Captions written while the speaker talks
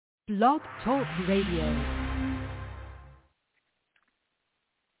Blog Talk Radio.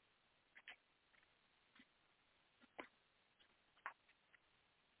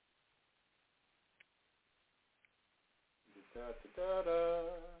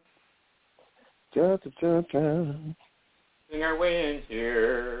 Sing our way in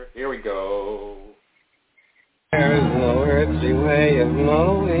here. Here we go. There's no earthly way of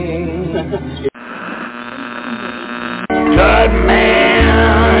knowing. Goodman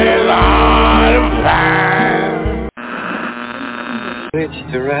is out of time. Which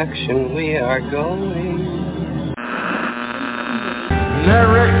direction we are going?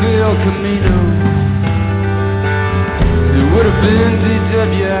 Direct El Camino. It would have been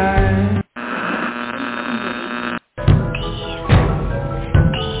DWI.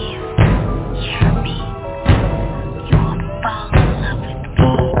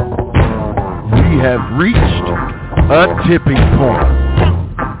 We have reached a tipping point.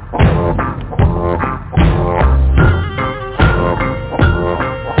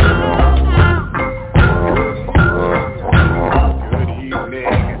 Good evening,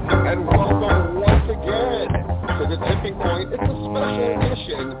 and welcome once again to the tipping point. It's a special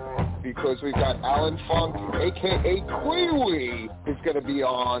edition because we've got Alan Funk, a.k.a. Queewee, who's going to be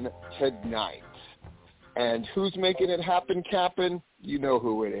on tonight. And who's making it happen, Cap'n? You know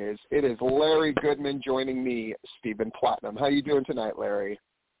who it is. It is Larry Goodman joining me, Stephen Platinum. How you doing tonight, Larry?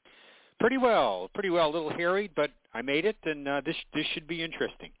 Pretty well. A little hairy, but I made it, and this should be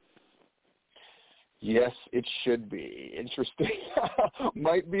interesting. Yes, it should be. Interesting.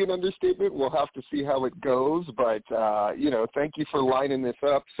 Might be an understatement. We'll have to see how it goes. But, thank you for lining this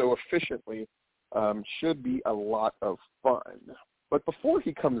up so efficiently. Should be a lot of fun. But before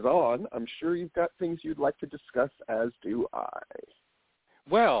he comes on, I'm sure you've got things you'd like to discuss, as do I.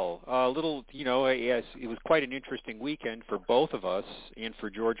 Well, as it was quite an interesting weekend for both of us and for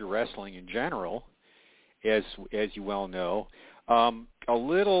Georgia wrestling in general, as you well know. A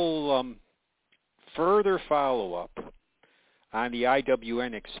little further follow-up on the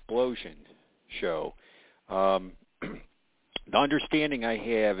IWN Explosion show. The understanding I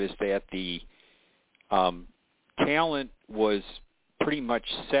have is that the talent was pretty much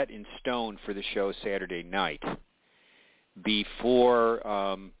set in stone for the show Saturday night before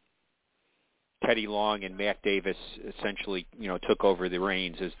Teddy Long and Matt Davis essentially, took over the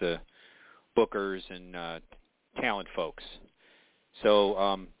reins as the bookers and talent folks. So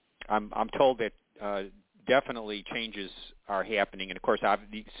I'm told that definitely changes are happening, and of course,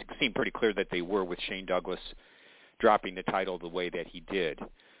 it seemed pretty clear that they were with Shane Douglas dropping the title the way that he did.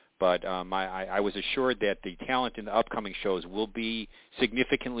 But I was assured that the talent in the upcoming shows will be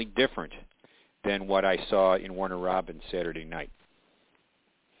significantly different than what I saw in Warner Robins Saturday night.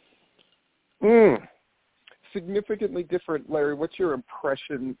 Significantly different, Larry. What's your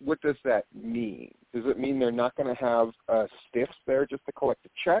impression? What does that mean? Does it mean they're not going to have stiffs there just to collect a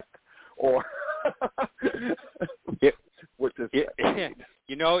check? Or what does that mean?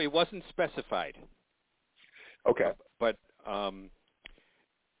 It wasn't specified. Okay. But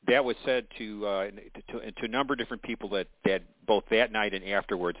that was said to a number of different people that both that night and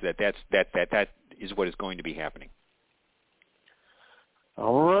afterwards that is what is going to be happening.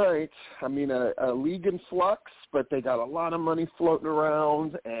 All right. I mean, a league in flux, but they got a lot of money floating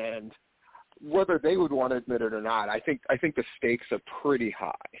around, and whether they would want to admit it or not, I think the stakes are pretty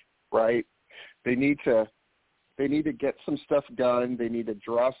high, right? They need to get some stuff done. They need to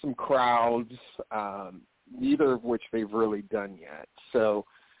draw some crowds, neither of which they've really done yet. So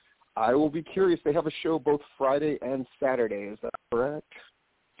I will be curious. They have a show both Friday and Saturday. Is that correct?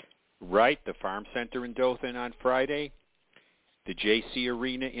 Right. The Farm Center in Dothan on Friday. The JC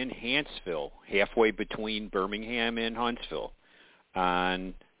Arena in Huntsville, halfway between Birmingham and Huntsville,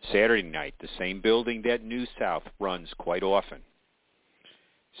 on Saturday night. The same building that New South runs quite often.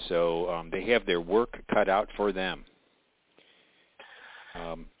 So they have their work cut out for them.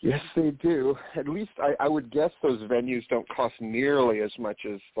 Yes, they do. At least I would guess those venues don't cost nearly as much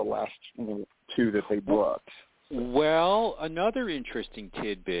as the last two that they booked. Well, another interesting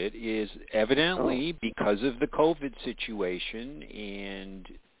tidbit is evidently because of the COVID situation and,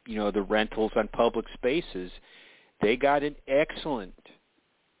 the rentals on public spaces, they got an excellent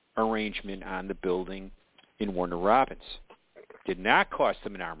arrangement on the building in Warner Robins. Did not cost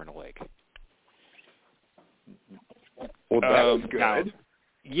them an arm and a leg. Well, that was good.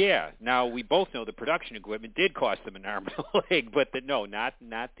 Now we both know the production equipment did cost them an arm and a leg, but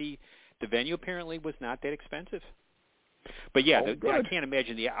not the venue apparently was not that expensive. But I can't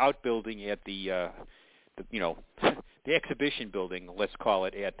imagine the outbuilding at the exhibition building, let's call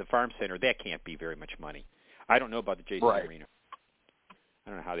it, at the Farm Center. That can't be very much money. I don't know about the JC Arena. I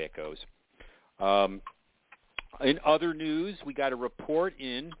don't know how that goes. In other news, we got a report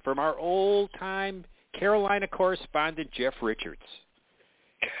in from our old-time Carolina correspondent, Jeff Richards.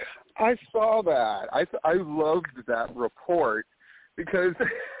 I saw that. I loved that report because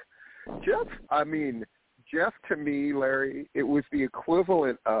Jeff to me, Larry, it was the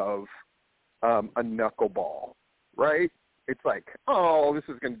equivalent of a knuckleball, right? It's like, oh, this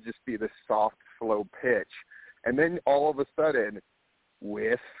is going to just be this soft, slow pitch. And then all of a sudden,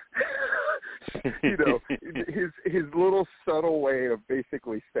 whiff. His little subtle way of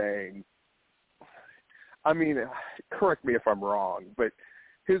basically saying, I mean, correct me if I'm wrong, but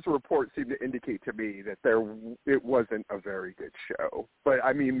his report seemed to indicate to me that it wasn't a very good show. But,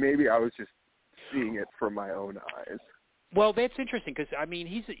 I mean, maybe I was just seeing it from my own eyes. Well, that's interesting because I mean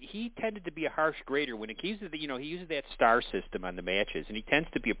he tended to be a harsh grader when he uses that star system on the matches, and he tends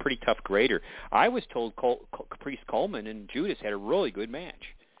to be a pretty tough grader. I was told Caprice Coleman and Judas had a really good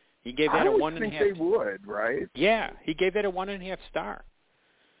match. He gave that a 1.5. I think they would, right? Yeah, he gave that a 1.5 star.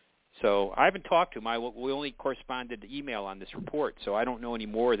 So I haven't talked to him. We only corresponded email on this report, so I don't know any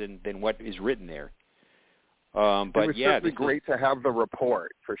more than what is written there. But it was certainly great to have the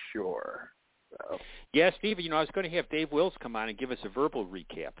report for sure. So. Yeah, Steve, I was going to have Dave Wills come on and give us a verbal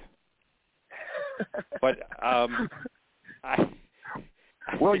recap. But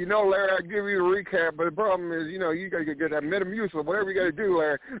well, Larry, I give you a recap, but the problem is, you got to get that Metamucil, whatever you got to do,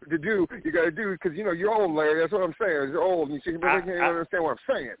 Larry, you got to do, because, you're old, Larry. That's what I'm saying. You're old, and you can't understand what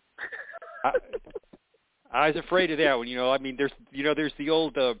I'm saying. I was afraid of that one. There's the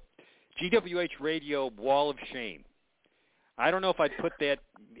old GWH radio wall of shame. I don't know if I'd put that.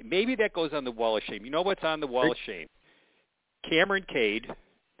 Maybe that goes on the wall of shame. You know what's on the wall of shame? Cameron Cade,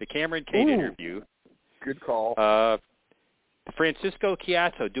 the Cameron Cade interview. Good call. Francisco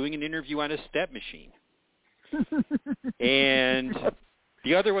Chiazzo doing an interview on a step machine. And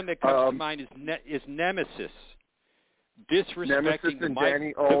the other one that comes to mind is Nemesis. Disrespecting Nemesis and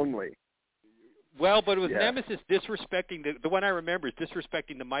Danny only. Well, but it was Nemesis disrespecting, the one I remember is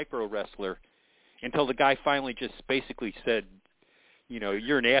disrespecting the micro wrestler until the guy finally just basically said,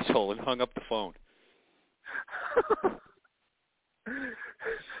 you're an asshole, and hung up the phone.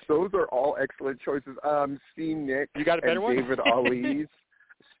 Those are all excellent choices. Seen Nick you got a better and one? David Ali's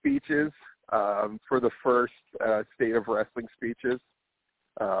speeches for the first State of Wrestling speeches.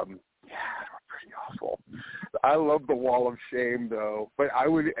 They were pretty awful. I love the Wall of Shame, though. But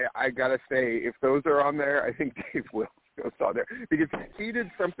I got to say, if those are on there, I think Dave Wills goes on there. Because he did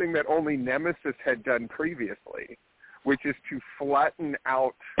something that only Nemesis had done previously, which is to flatten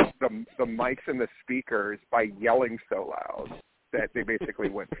out the mics and the speakers by yelling so loud that they basically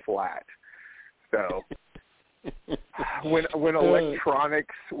went flat. So when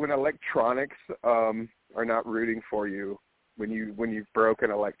electronics are not rooting for you, when you've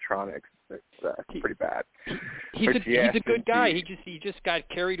broken electronics, it's pretty bad. He's a good guy. He just got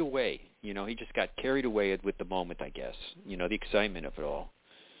carried away. He just got carried away with the moment, I guess. The excitement of it all.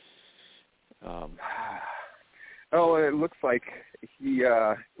 It looks like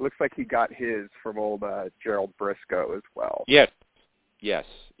he got his from old Gerald Briscoe as well. Yes.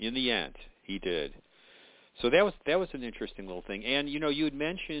 In the end, he did. So that was an interesting little thing. And you had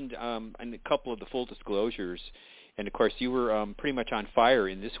mentioned in a couple of the full disclosures, and of course you were pretty much on fire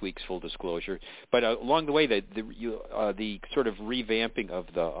in this week's full disclosure. But along the way, the sort of revamping of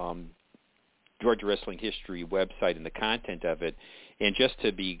the Georgia Wrestling History website and the content of it. And just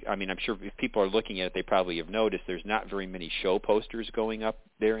to be, I'm sure if people are looking at it, they probably have noticed there's not very many show posters going up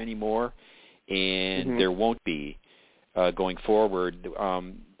there anymore, and there won't be going forward.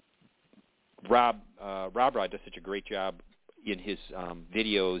 Rob does such a great job in his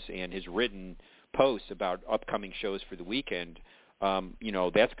videos and his written posts about upcoming shows for the weekend.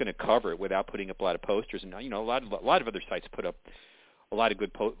 That's going to cover it without putting up a lot of posters. And a lot of other sites put up a lot of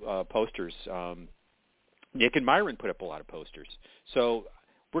good posters. Nick and Myron put up a lot of posters. So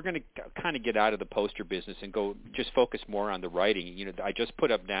we're going to kind of get out of the poster business and go just focus more on the writing. I just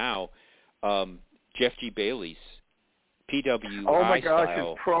put up now Jeff G. Bailey's PWI Oh my gosh,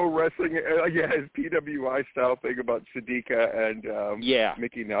 style. His pro wrestling, his PWI style thing about Sadika and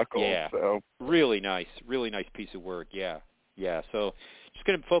Mickey Knuckles. Yeah, so really nice piece of work. Yeah. So just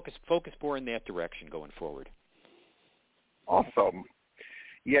going to focus more in that direction going forward. Awesome.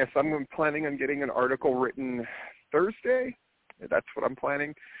 Yes, I'm planning on getting an article written Thursday. That's what I'm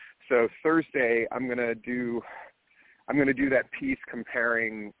planning. So Thursday, I'm gonna do that piece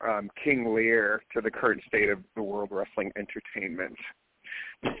comparing King Lear to the current state of the World Wrestling Entertainment.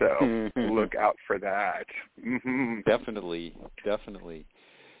 So look out for that. Mm-hmm. Definitely.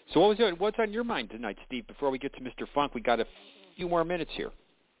 So what's on your mind tonight, Steve? Before we get to Mr. Funk, we got a few more minutes here.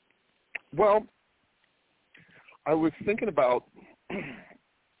 Well, I was thinking about,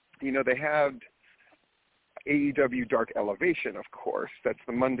 they have AEW Dark Elevation, of course. That's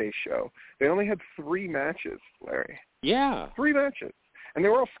the Monday show. They only had 3 matches, Larry. Yeah. 3 matches. And they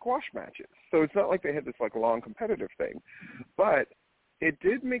were all squash matches. So it's not like they had this long competitive thing. But it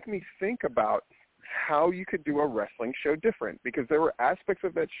did make me think about how you could do a wrestling show different, because there were aspects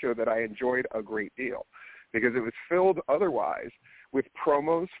of that show that I enjoyed a great deal, because it was filled otherwise with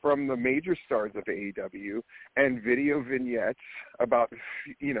promos from the major stars of AEW and video vignettes about,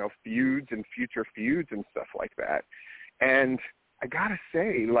 feuds and future feuds and stuff like that. And I got to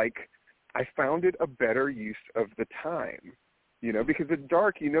say, I found it a better use of the time, because at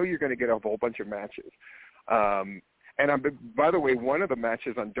Dark, you're going to get a whole bunch of matches. By the way, one of the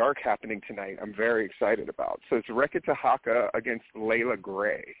matches on Dark happening tonight I'm very excited about. So it's Reka Tahaka against Layla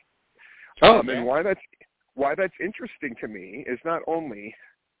Gray. And why that's interesting to me is not only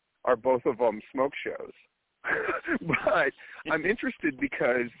are both of them smoke shows, but I'm interested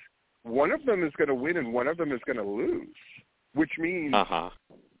because one of them is going to win and one of them is going to lose, which means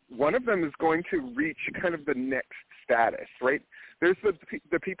one of them is going to reach kind of the next status, right? There's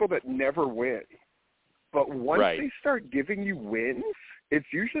the people that never win. But once they start giving you wins, it's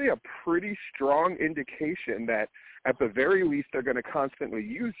usually a pretty strong indication that at the very least they're going to constantly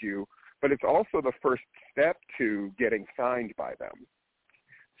use you, but it's also the first step to getting signed by them.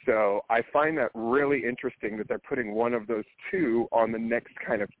 So I find that really interesting that they're putting one of those 2 on the next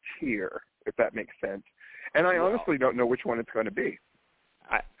kind of tier, if that makes sense. And I honestly don't know which one it's going to be.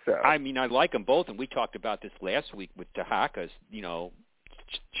 I like them both, and we talked about this last week with Tahaka's,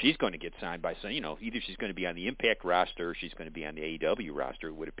 she's going to get signed by some, either she's going to be on the Impact roster or she's going to be on the AEW roster,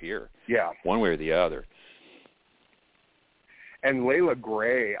 it would appear. Yeah. One way or the other. And Layla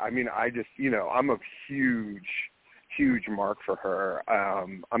Gray, I just, I'm a huge mark for her.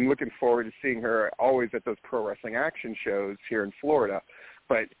 I'm looking forward to seeing her always at those Pro Wrestling Action shows here in Florida.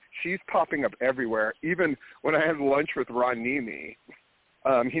 But she's popping up everywhere. Even when I had lunch with Ron Nemi,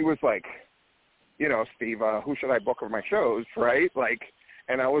 he was like, Steve, who should I book for my shows, right?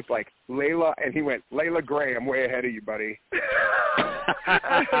 And I was like, Layla, and he went, Layla Gray, I'm way ahead of you, buddy. And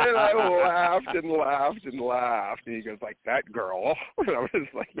I laughed and laughed and laughed. And he goes, that girl. And I was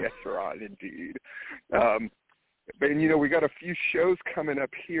like, yes, Ron, indeed. But, we got a few shows coming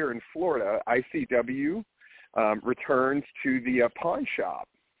up here in Florida. ICW returns to the Pawn Shop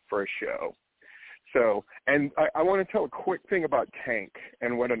for a show. So, and I want to tell a quick thing about Tank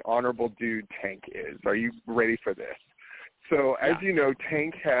and what an honorable dude Tank is. Are you ready for this? So, as you know,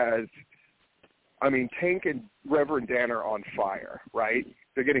 Tank and Reverend Dan are on fire, right?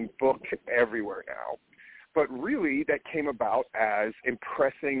 They're getting booked everywhere now. But really, that came about as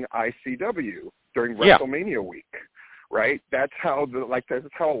impressing ICW during WrestleMania week, right? That's how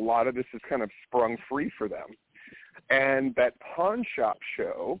a lot of this is kind of sprung free for them. And that Pawn Shop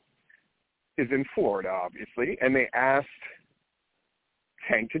show is in Florida, obviously, and they asked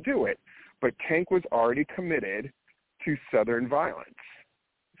Tank to do it. But Tank was already committed to Southern Violence.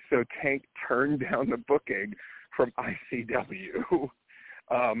 So Tank turned down the booking from ICW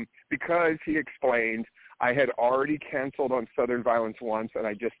because he explained, I had already canceled on Southern Violence once, and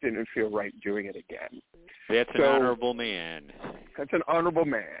I just didn't feel right doing it again. That's an honorable man. That's an honorable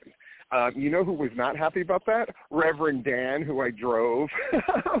man. You know who was not happy about that? Reverend Dan, who I drove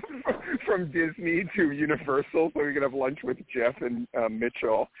from Disney to Universal so we could have lunch with Jeff and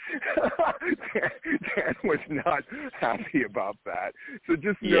Mitchell. Dan was not happy about that. So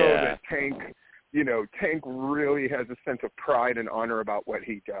just know that Tank really has a sense of pride and honor about what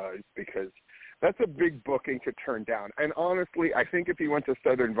he does, because that's a big booking to turn down. And honestly, I think if he went to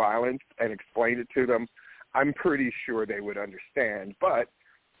Southern Violence and explained it to them, I'm pretty sure they would understand. But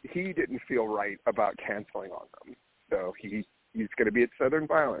he didn't feel right about canceling on them. So he's going to be at Southern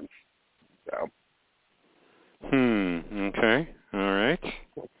Violence. So. Okay. All right.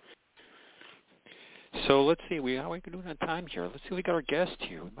 So let's see. How are we doing on time here? Let's see if we got our guest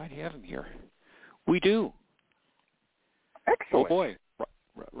here. We might have him here. We do. Excellent. Oh, boy.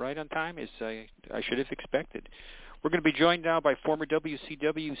 Right on time, as I should have expected. We're going to be joined now by former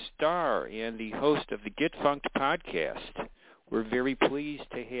WCW star and the host of the Get Funked podcast. We're very pleased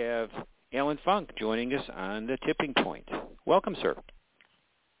to have Alan Funk joining us on the Tipping Point. Welcome, sir.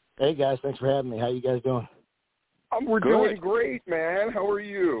 Hey, guys. Thanks for having me. How you guys doing? We're doing great, man. How are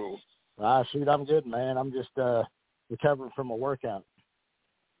you? Shoot, I'm good, man. I'm just recovering from a workout.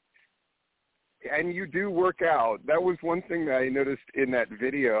 And you do work out. That was one thing that I noticed in that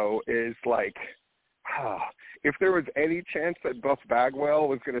video is if there was any chance that Buff Bagwell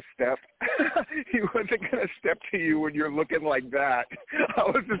was going to step, he wasn't going to step to you when you're looking like that. I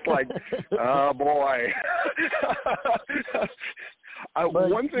was just like, oh, boy.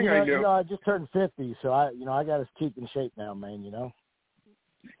 One thing I knew. I just turned 50, so I got to keep in shape now, man,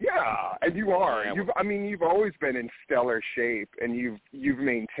 Yeah, and you are. You've always been in stellar shape, and you've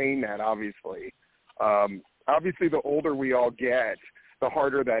maintained that, obviously. Obviously, the older we all get, the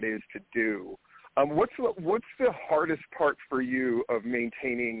harder that is to do. What's the hardest part for you of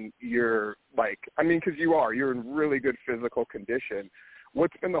maintaining your, because you're in really good physical condition.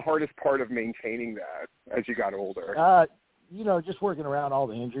 What's been the hardest part of maintaining that as you got older? Just working around all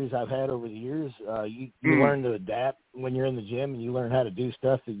the injuries I've had over the years. You learn to adapt when you're in the gym, and you learn how to do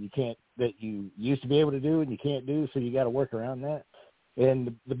stuff that you used to be able to do and you can't do, so you got to work around that.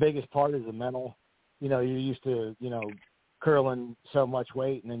 And the biggest part is the mental. You're used to, curling so much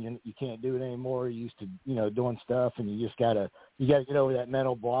weight, and then you can't do it anymore. You're used to, doing stuff, and you got to get over that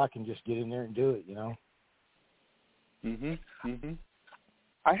mental block and just get in there and do it,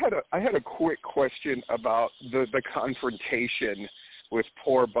 I had a quick question about the confrontation with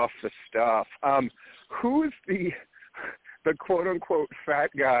poor Buff the Stuff. Who is the quote unquote fat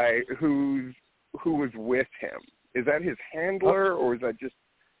guy who was with him? Is that his handler, or is that just?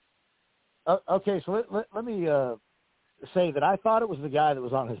 Okay, so let me say that I thought it was the guy that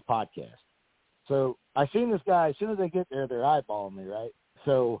was on his podcast. So I seen this guy, as soon as they get there, they're eyeballing me, right?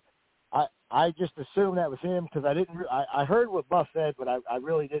 So I just assumed that was him because I heard what Buff said, but I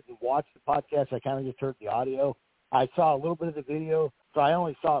really didn't watch the podcast. I kind of just heard the audio. I saw a little bit of the video, so I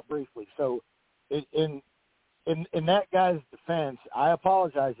only saw it briefly. So in that guy's defense, I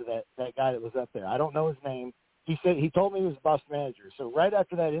apologize to that guy that was up there. I don't know his name. He told me he was Buff's manager. So right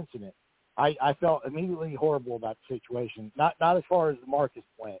after that incident, I felt immediately horrible about the situation. Not as far as Marcus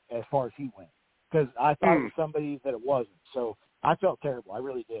went, as far as he went, because I thought it was somebody that it wasn't. So I felt terrible. I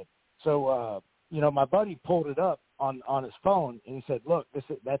really did. So my buddy pulled it up on his phone, and he said, "Look,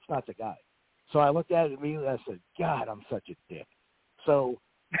 that's not the guy." So I looked at it immediately. I said, "God, I'm such a dick." So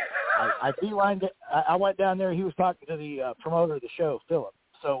I beelined it. I went down there. He was talking to the promoter of the show, Philip.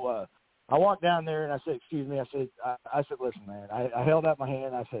 So I walked down there, and I said, "Excuse me." I said, "Listen, man." I held out my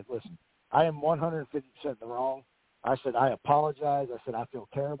hand. I said, "Listen, I am 150% in the wrong." I said, "I apologize." I said, "I feel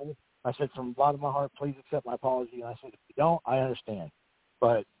terrible." I said, "From the bottom of my heart, please accept my apology." And I said, "If you don't, I understand.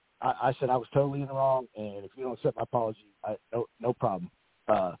 But I said I was totally in the wrong, and if you don't accept my apology, no problem."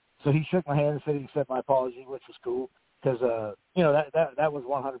 So he shook my hand and said he accepted my apology, which was cool because that was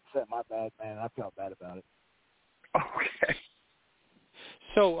 100% my bad, man. I felt bad about it. Okay.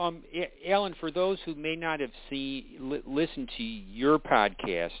 So, Alan, for those who may not have listened to your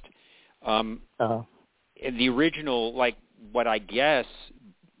podcast, the original, what I guess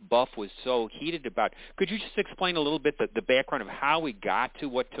Buff was so heated about. Could you just explain a little bit the background of how we got to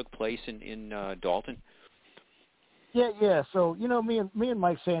what took place in Dalton? Yeah. So me and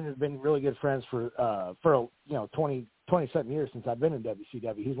Mike Sanders have been really good friends for 20-something years since I've been in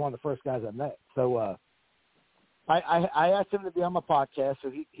WCW. He's one of the first guys I met. So I asked him to be on my podcast, so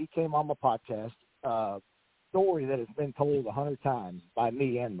he came on my podcast. Story that has been told 100 times by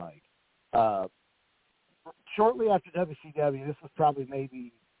me and Mike. Shortly after WCW, this was probably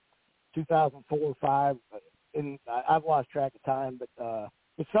maybe 2004 or 5, and I've lost track of time, but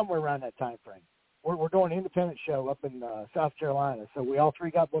it's somewhere around that time frame. We're doing an independent show up in South Carolina, so we all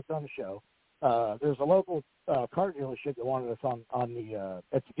three got booked on the show. There's a local car dealership that wanted us on the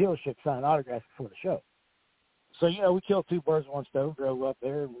at the dealership signing autographs before the show. So we killed two birds with one stone, drove up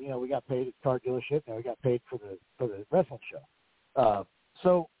there, and we got paid at the car dealership, and we got paid for the wrestling show.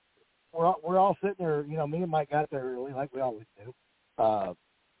 So we're all sitting there, me and Mike got there early, like we always do.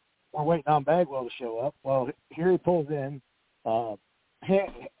 We're waiting on Bagwell to show up. Well, here he pulls in,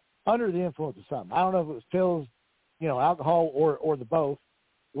 under the influence of something. I don't know if it was pills, alcohol, or the both.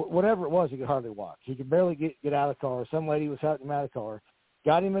 Whatever it was, he could hardly walk. He could barely get out of the car. Some lady was helping him out of the car,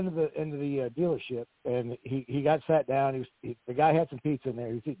 got him into the dealership, and he got sat down. The guy had some pizza in there.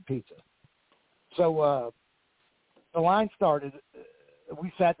 He was eating pizza. So the line started.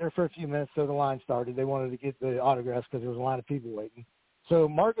 We sat there for a few minutes, so the line started. They wanted to get the autographs because there was a line of people waiting. So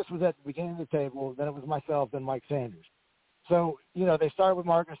Marcus was at the beginning of the table. Then it was myself, then Mike Sanders. So, they start with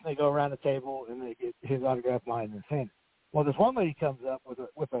Marcus, and they go around the table, and they get his autograph line in his hand. Well, this one lady comes up with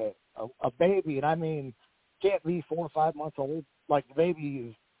a baby, and I mean, can't be 4 or 5 months old. Like, the baby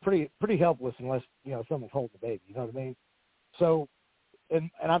is pretty helpless unless, someone's holding the baby. You know what I mean? So,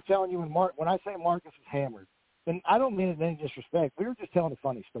 and I'm telling you, when I say Marcus was hammered, and I don't mean it in any disrespect. We were just telling a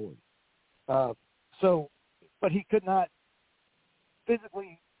funny story. But he could not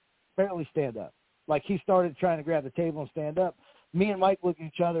physically barely stand up. like he started trying to grab the table and stand up. Me and Mike looked at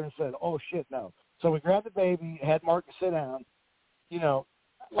each other and said, "Oh shit, no." So we grabbed the baby, had Marcus sit down. You know,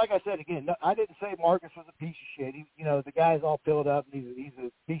 like I said again, I didn't say Marcus was a piece of shit. The guy's all filled up and he's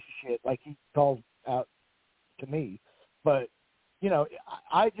a piece of shit, like he called out to me. But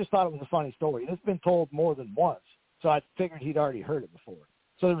I just thought it was a funny story. And it's been told more than once, so I figured he'd already heard it before.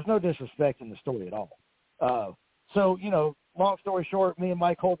 So there was no disrespect in the story at all. So, long story short, me and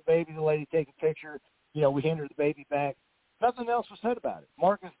Mike hold the baby, the lady take a picture. We handed the baby back. Nothing else was said about it.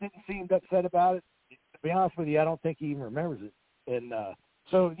 Marcus didn't seem upset about it. To be honest with you, I don't think he even remembers it. And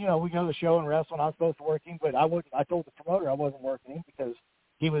so, we go to the show and wrestle, and I was supposed to work him, but I told the promoter I wasn't working him because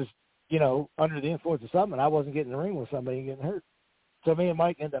he was, under the influence of something. I wasn't getting in the ring with somebody and getting hurt. So me and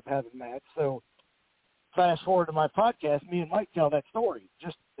Mike end up having a match. So fast forward to my podcast, me and Mike tell that story,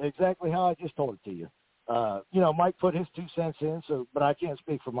 just exactly how I just told it to you. Mike put his 2 cents in, but I can't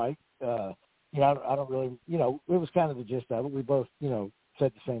speak for Mike. I don't really, it was kind of the gist of it. We both,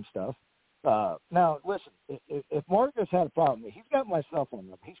 said the same stuff. Now, listen, if Marcus had a problem with me, he's got my cell phone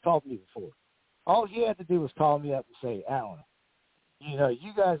number. He's called me before. All he had to do was call me up and say, "Alan,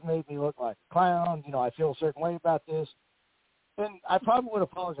 you guys made me look like a clown. I feel a certain way about this." And I probably would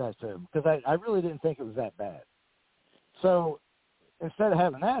apologize to him because I really didn't think it was that bad. So instead of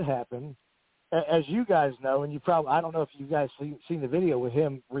having that happen, as you guys know, and I don't know if you guys seen the video with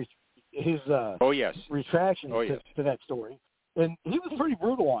him, his retraction to that story. And he was pretty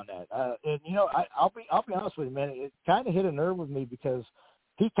brutal on that. I'll be honest with you, man. It kind of hit a nerve with me because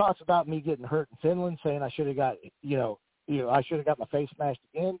he talks about me getting hurt in Finland, saying I should have got, I should have got my face smashed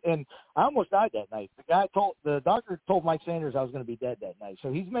again. And I almost died that night. The doctor told Mike Sanders I was going to be dead that night.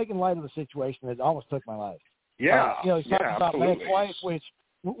 So he's making light of a situation that almost took my life. Yeah. He's talking about my ex-wife,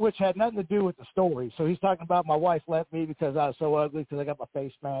 which had nothing to do with the story. So he's talking about my wife left me because I was so ugly because I got my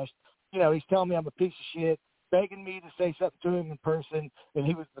face smashed. He's telling me I'm a piece of shit, begging me to say something to him in person, and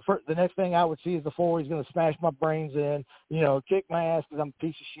he was the next thing I would see is before he's going to smash my brains in, kick my ass because I'm a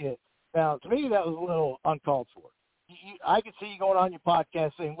piece of shit. Now, to me, that was a little uncalled for. I could see you going on your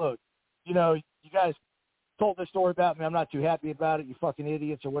podcast saying, "Look, you guys told this story about me. I'm not too happy about it. You fucking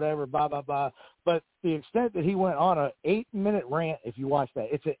idiots," or whatever, blah, blah, blah. But the extent that he went on an 8-minute rant, if you watch that,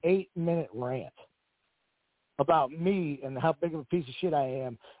 it's an 8-minute rant about me and how big of a piece of shit I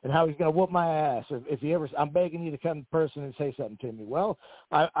am and how he's going to whoop my ass I'm begging you to come in person and say something to me. Well,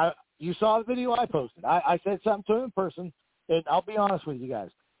 you saw the video I posted. I said something to him in person, and I'll be honest with you guys.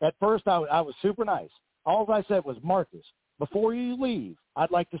 At first, I was super nice. All I said was, "Marcus, before you leave, I'd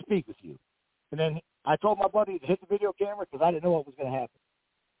like to speak with you." And then I told my buddy to hit the video camera because I didn't know what was going to happen.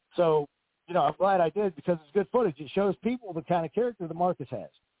 So, I'm glad I did because it's good footage. It shows people the kind of character that Marcus has.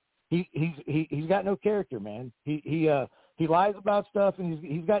 He's got no character, man. He lies about stuff, and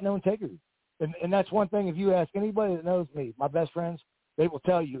he's got no integrity. And that's one thing. If you ask anybody that knows me, my best friends, they will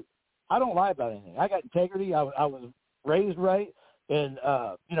tell you, I don't lie about anything. I got integrity. I was raised right, and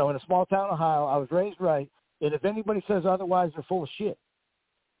in a small town, Ohio, I was raised right. And if anybody says otherwise, they're full of shit.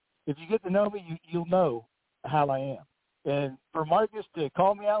 If you get to know me, you'll know how I am. And for Marcus to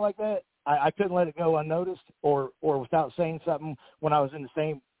call me out like that, I couldn't let it go unnoticed or without saying something when I was in the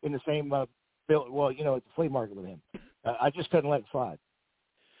same bill. Well, at the flea market with him. I just couldn't let it slide.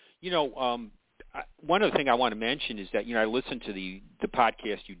 One other thing I want to mention is that I listened to the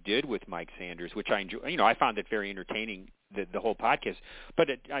podcast you did with Mike Sanders, which I enjoy. I found it very entertaining, the whole podcast. But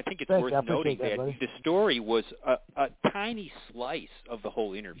I think it's worth noting that the story was a tiny slice of the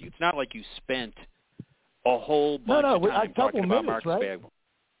whole interview. It's not like you spent a whole bunch of time talking about Marcus Bagwell.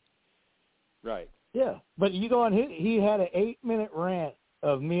 Right. Yeah, but you go on. He had an 8-minute rant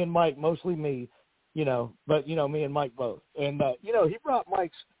of me and Mike, mostly me, but me and Mike both, and he brought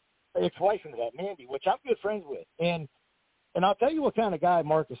Mike's ex-wife into that, Mandy, which I'm good friends with, and I'll tell you what kind of guy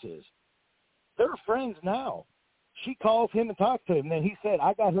Marcus is. They're friends now. She calls him and talks to him, and then he said,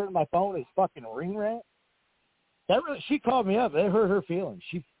 "I got her on my phone as fucking ring rat." She called me up. It hurt her feelings.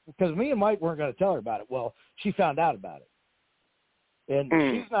 Because me and Mike weren't going to tell her about it. Well, she found out about it, and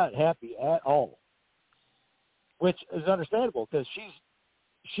she's not happy at all, which is understandable because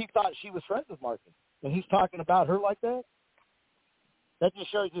she thought she was friends with Marcus, and he's talking about her like that. That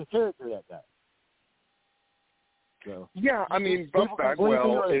just shows you the character of that guy. So, yeah, I mean, Buff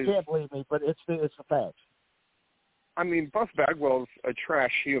Bagwell is. Can't believe me, but it's the facts. I mean, Buff Bagwell's a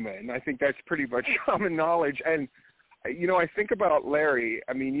trash human. I think that's pretty much common knowledge. And I think about Larry.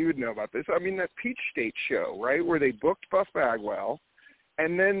 I mean, you would know about this. I mean, that Peach State show, right, where they booked Buff Bagwell,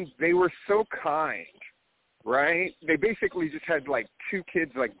 and then they were so kind right? They basically just had like two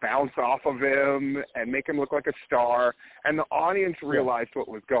kids like bounce off of him and make him look like a star, and the audience realized what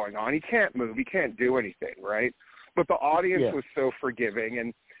was going on. He can't move, he can't do anything, right? But the audience was so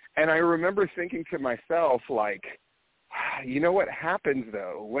forgiving, and I remember thinking to myself, like, you know what happens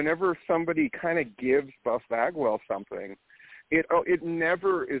though? Whenever somebody kind of gives Buff Bagwell something, it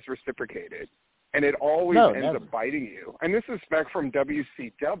never is reciprocated. And it always ends up biting you. And this is back from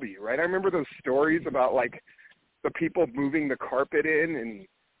WCW, right? I remember those stories about, like, the people moving the carpet in and,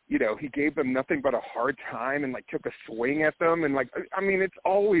 you know, he gave them nothing but a hard time and, like, took a swing at them. And, like, I mean, it's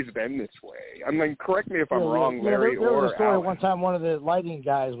always been this way. I mean, correct me if I'm wrong, Larry, there was a story Alan. one time one of the lighting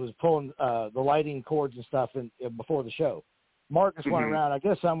guys was pulling the lighting cords and stuff before the show. Marcus went around, I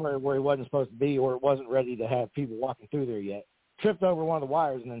guess, somewhere where he wasn't supposed to be or it wasn't ready to have people walking through there yet. Tripped over one of the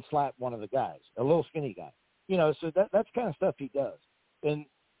wires and then slapped one of the guys, a little skinny guy. You know, so that's kind of stuff he does. And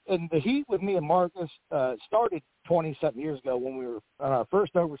the heat with me and Marcus started 20-something years ago when we were on our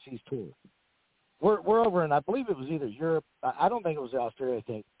first overseas tour. We're over in, I believe it was either Europe. I don't think it was the Australia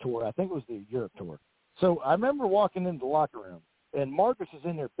tour. I think it was the Europe tour. So I remember walking into the locker room, and Marcus is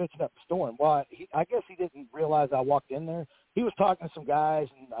in there bitching up a storm. Well, I guess he didn't realize I walked in there. He was talking to some guys,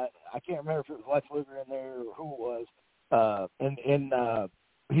 and I can't remember if it was Lex Luger in there or who it was. And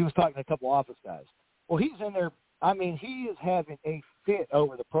he was talking to a couple office guys. Well, he's in there. I mean, he is having a fit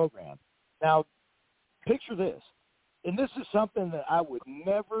over the program. Now, picture this, and this is something that I would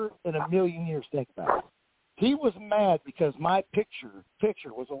never in a million years think about. He was mad because my picture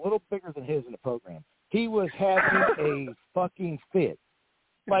was a little bigger than his in the program. He was having a fucking fit.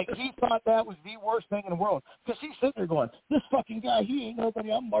 Like, he thought that was the worst thing in the world. Because he's sitting there going, this fucking guy, he ain't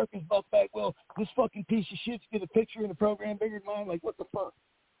nobody. I'm Marcus Buff Bagwell. This fucking piece of shit's get a picture in the program bigger than mine. Like, what the fuck?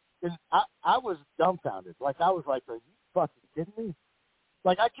 And I was dumbfounded. Like, I was like, are you fucking kidding me?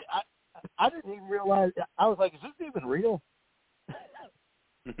 Like, I didn't even realize. I was like, is this even real?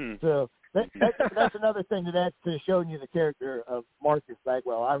 So that's another thing that adds to showing you the character of Marcus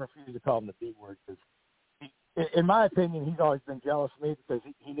Bagwell. I refuse to call him the B word because in my opinion, he's always been jealous of me because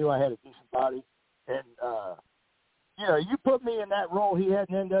he knew I had a decent body. And, you know, you put me in that role he had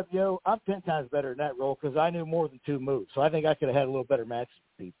in NWO, I'm 10 times better in that role because I knew more than two moves. So I think I could have had a little better matches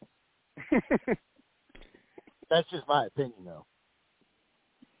with people. That's just my opinion, though.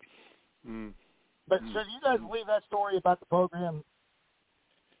 But so do you guys believe that story about the program?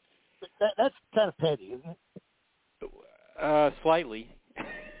 That's kind of petty, isn't it? Slightly.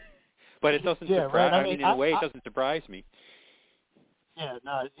 But it doesn't surprise. Right. I mean, in a way, it doesn't surprise me. Yeah,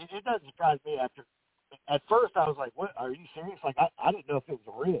 no, it doesn't surprise me. At first, I was like, "What? Are you serious?" Like, I didn't know if it was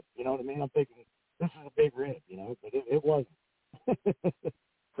a rib. You know what I mean? I'm thinking this is a big rib, you know, but it wasn't.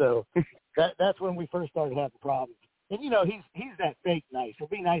 So that's when we first started having problems. And you know, he's that fake nice. He'll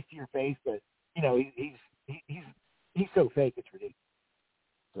be nice to your face, but you know, he's so fake it's ridiculous.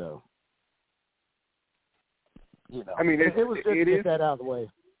 So, you know, I mean, it was good to get that out of the way.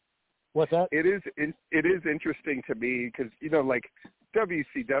 What's that? It is interesting to me because, you know, like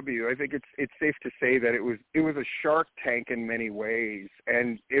WCW, I think it's safe to say that it was a Shark Tank in many ways,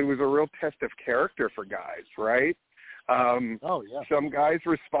 and it was a real test of character for guys, right? Some guys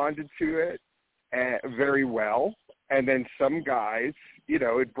responded to it very well, and then some guys, you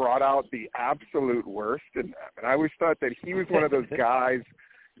know, it brought out the absolute worst in them. And I always thought that he was one of those guys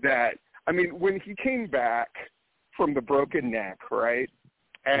that, I mean, when he came back from the broken neck, right?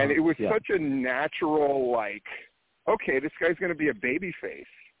 And it was such a natural, like, okay, this guy's going to be a babyface,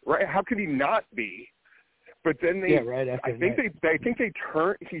 right? How could he not be? But then he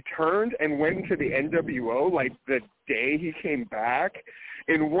turned and went into the NWO like the day he came back.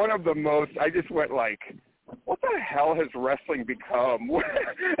 In one of the most, I just went like, what the hell has wrestling become?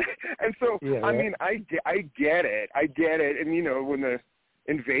 And so, I mean, I get it. And, you know, when the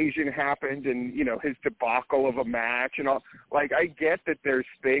invasion happened and, you know, his debacle of a match and all, like, I get that there's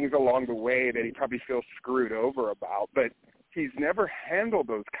things along the way that he probably feels screwed over about, but he's never handled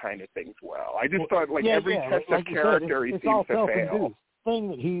those kind of things well. I just thought, like, every test of character he seems to fail. Thing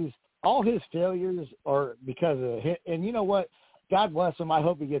that all his failures are because of him. And you know what? God bless him. I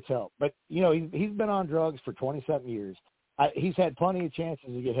hope he gets help. But, you know, he's been on drugs for 20-something years. He's had plenty of chances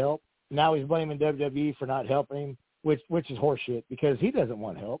to get help. Now he's blaming WWE for not helping him, which is horseshit because he doesn't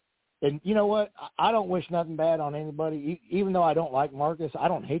want help. And you know what? I don't wish nothing bad on anybody. Even though I don't like Marcus, I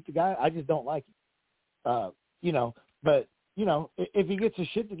don't hate the guy. I just don't like him. You know, but, you know, if he gets his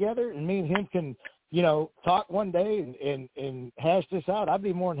shit together and me and him can, you know, talk one day and hash this out, I'd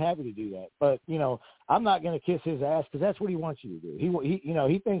be more than happy to do that. But, you know, I'm not going to kiss his ass because that's what he wants you to do. He you know,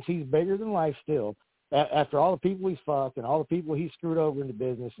 he thinks he's bigger than life still after all the people he's fucked and all the people he screwed over in the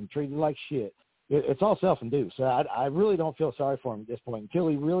business and treated like shit. it's all self-induced. So I really don't feel sorry for him at this point until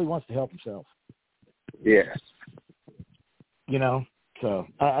he really wants to help himself. Yeah. You know, so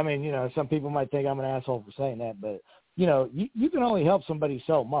I mean, you know, some people might think I'm an asshole for saying that, but you know, you can only help somebody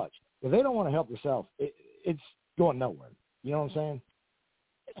so much. If they don't want to help themselves, it's going nowhere. You know what I'm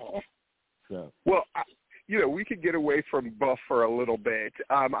saying? So. Well, you know, we could get away from Buff for a little bit.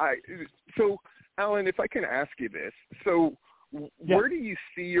 So, Alan, if I can ask you this, so where do you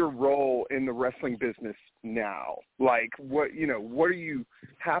see your role in the wrestling business now? Like, what are you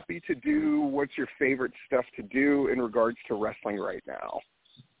happy to do? What's your favorite stuff to do in regards to wrestling right now?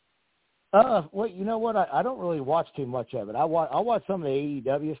 Well, you know what? I don't really watch too much of it. I watch some of the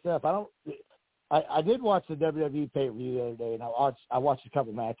AEW stuff. I did watch the WWE pay-per-view the other day, and I watched a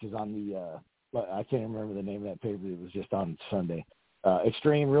couple matches on the I can't remember the name of that pay-per-view. It was just on Sunday.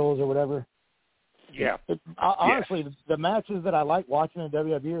 Extreme Rules or whatever. Yeah. Honestly, the matches that I like watching in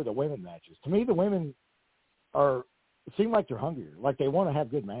WWE are the women matches. To me, the women seem like they're hungrier, like they want to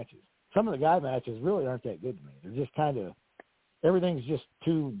have good matches. Some of the guy matches really aren't that good to me. They're just kind of, everything's just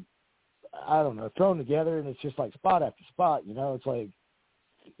too, I don't know, thrown together, and it's just like spot after spot, you know. It's like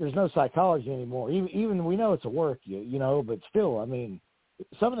there's no psychology anymore. Even we know it's a work, you know, but still, I mean,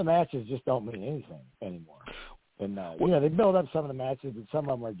 some of the matches just don't mean anything anymore. And, you know, they build up some of the matches, but some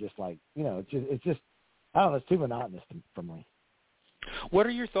of them are just like, you know, it's just I don't know, it's too monotonous for me. What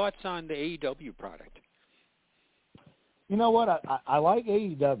are your thoughts on the AEW product? You know what? I like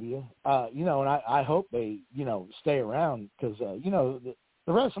AEW, you know, and I hope they, you know, stay around because, you know,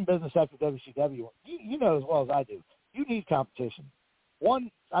 the wrestling business after WCW, you know as well as I do, you need competition.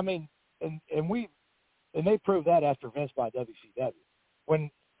 I mean, and they proved that after Vince by WCW.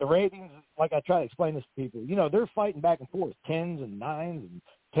 When the ratings, like I try to explain this to people, you know, they're fighting back and forth, 10s and 9s and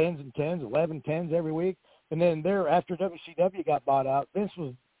 10s and 10s, 11 10s every week. And then after WCW got bought out, Vince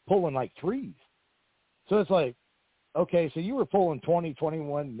was pulling like 3s. So it's like, okay, so you were pulling 20,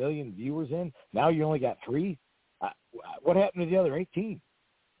 21 million viewers in. Now you only got 3. What happened to the other 18?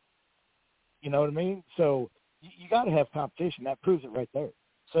 You know what I mean? So you got to have competition. That proves it right there.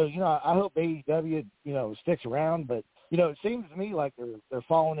 So, you know, I hope AEW, you know, sticks around. But, you know, it seems to me like they're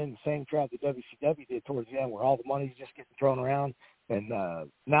falling in the same trap that WCW did towards the end, where all the money's just getting thrown around. And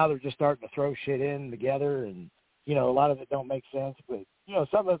now they're just starting to throw shit in together. And, you know, a lot of it don't make sense. But, you know,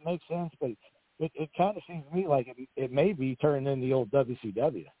 some of it makes sense. But it kind of seems to me like it may be turning into the old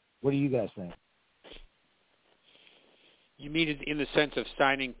WCW. What do you guys think? You mean it in the sense of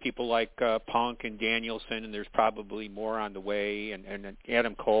signing people like Punk and Danielson, and there's probably more on the way, and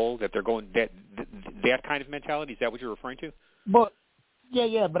Adam Cole, that they're going that kind of mentality? Is that what you're referring to? But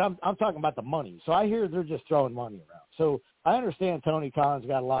yeah, but I'm talking about the money. So I hear they're just throwing money around. So I understand Tony Khan's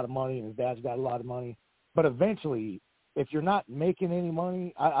got a lot of money and his dad's got a lot of money, but eventually, if you're not making any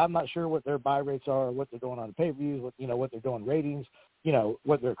money, I'm not sure what their buy rates are, what they're doing on the pay-per-views, what they're doing ratings, you know,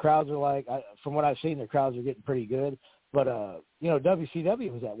 what their crowds are like. From what I've seen, their crowds are getting pretty good. But, you know,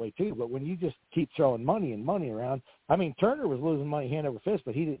 WCW was that way too. But when you just keep throwing money around, I mean, Turner was losing money hand over fist,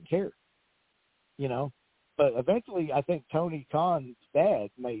 but he didn't care, you know. But eventually, I think Tony Khan's dad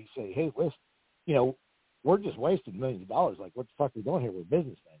may say, hey, listen, you know, we're just wasting millions of dollars. Like, what the fuck are we doing here? We're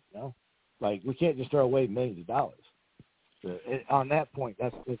businessmen, you know. Like, we can't just throw away millions of dollars. So, on that point,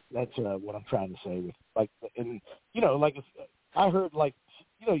 that's what I'm trying to say. With like, and you know, like if I heard, like,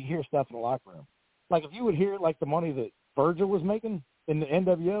 you know, you hear stuff in the locker room. Like, if you would hear like the money that Virgil was making in the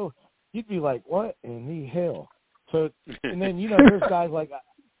NWO, you'd be like, what in the hell? So, and then, you know, there's guys like,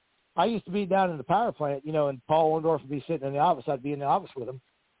 I used to be down in the power plant, you know, and Paul Orndorff would be sitting in the office. I'd be in the office with him.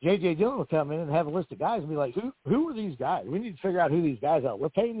 J.J. Dillon would come in and have a list of guys and be like, who are these guys? We need to figure out who these guys are. We're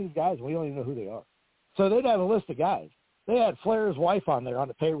paying these guys, and we don't even know who they are. So they'd have a list of guys. They had Flair's wife on there on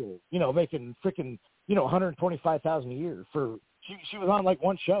the payroll, you know, making freaking, you know, $125,000 a year for she was on like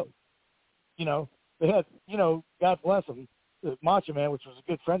one show. You know, they had, you know, God bless him, Macho Man, which was a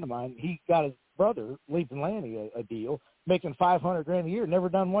good friend of mine. He got his brother, Leap and Lanny, a deal, making $500,000 a year, never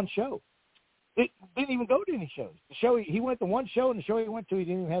done one show. It didn't even go to any shows. The show he went to one show, and the show he went to, he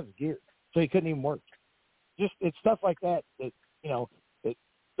didn't even have his gear, so he couldn't even work. Just it's stuff like that that, you know,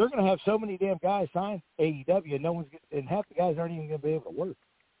 they're going to have so many damn guys sign AEW, and and half the guys aren't even going to be able to work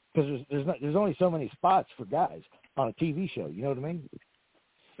because there's only so many spots for guys on a TV show. You know what I mean?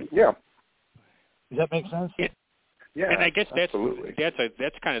 Yeah. Does that make sense? Yeah. And I guess that's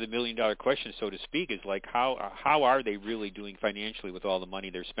kind of the $1 million question, so to speak, is like how are they really doing financially with all the money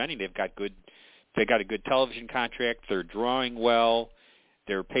they're spending? They got a good television contract. They're drawing well.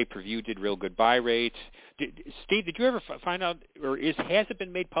 Their pay-per-view did real good buy rates. Steve, did you ever find out, or has it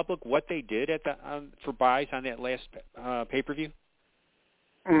been made public what they did at the for buys on that last pay-per-view?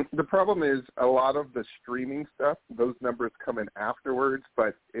 The problem is a lot of the streaming stuff, those numbers come in afterwards,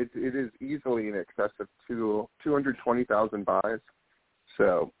 but it is easily in excess of 220,000 buys.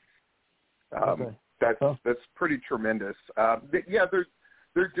 So that's pretty tremendous.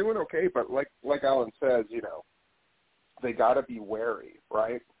 They're doing okay, but like Alan says, they got to be wary,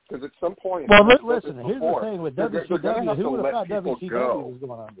 right? Because at some point, well, listen. Here's the thing with WCW. Who would have thought WCW was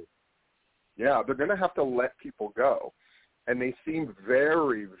going under? Yeah, they're going to have to let people go. And they seem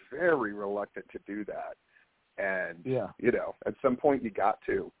very, very reluctant to do that. And, at some point you have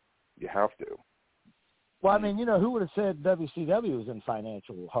to. Well, I mean, who would have said WCW was in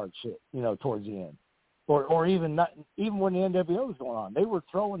financial hardship, towards the end? Or even when the NWO was going on. They were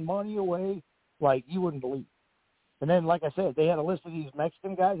throwing money away like you wouldn't believe. And then, like I said, they had a list of these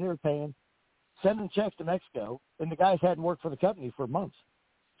Mexican guys they were paying, sending checks to Mexico, and the guys hadn't worked for the company for months.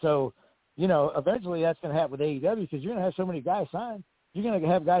 So, eventually that's going to happen with AEW because you're going to have so many guys signed. You're going to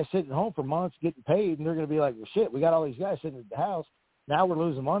have guys sitting at home for months getting paid, and they're going to be like, well, shit, we got all these guys sitting at the house. Now we're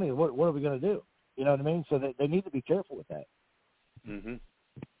losing money. What are we going to do? You know what I mean? So they need to be careful with that. Mm-hmm.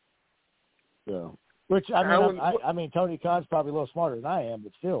 So, which, I mean, Tony Khan's probably a little smarter than I am,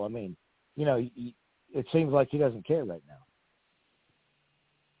 but still, I mean, it seems like he doesn't care right now.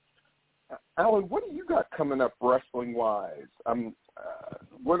 Alan, what do you got coming up wrestling-wise? How many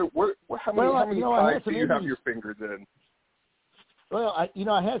ties do you have your fingers in? Well, I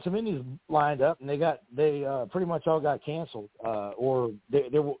had some indies lined up, and they pretty much all got canceled, or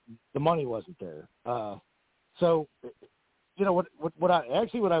the money wasn't there. So, what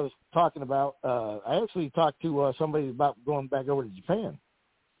I was talking about, I actually talked to somebody about going back over to Japan.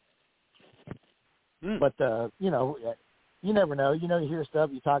 But you never know. You hear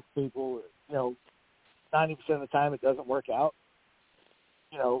stuff, you talk to people, 90% of the time it doesn't work out.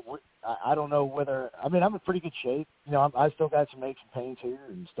 I don't know whether – I'm in pretty good shape. I still got some aches and pains here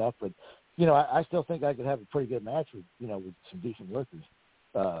and stuff, but, I still think I could have a pretty good match with some decent workers.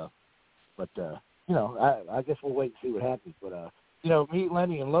 I guess we'll wait and see what happens. But, me,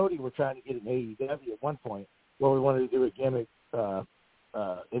 Lenny, and Lodi were trying to get an AEW at one point where we wanted to do a gimmick.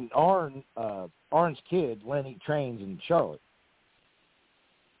 And Arn's kid, Lenny, trains in Charlotte.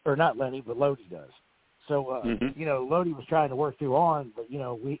 Or not Lenny, but Lodi does. So, Lodi was trying to work through Arn, but,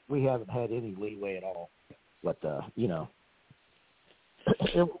 we haven't had any leeway at all. But, you want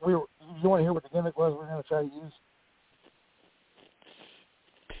to hear what the gimmick was we're going to try to use?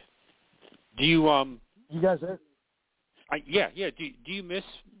 Do you you guys there? Yeah. Do you miss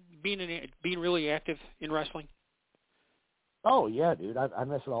being really active in wrestling? Oh yeah, dude, I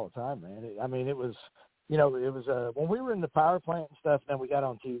miss it all the time, man. It was, when we were in the power plant and stuff, and then we got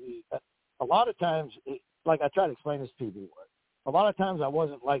on TV. A lot of times, like I try to explain this to people, a lot of times I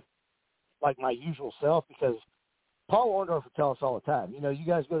wasn't like my usual self because Paul Orndorff would tell us all the time. You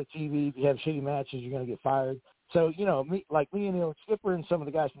guys go to TV, if you have shitty matches, you're gonna get fired. So me and Neil Skipper and some of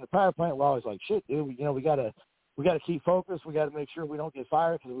the guys from the power plant were always like, shit, dude, we gotta keep focused. We got to make sure we don't get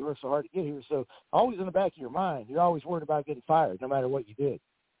fired because we worked so hard to get here. So always in the back of your mind, you're always worried about getting fired no matter what you did.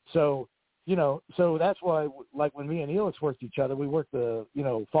 So, so that's why, like when me and Elix worked each other, we worked the,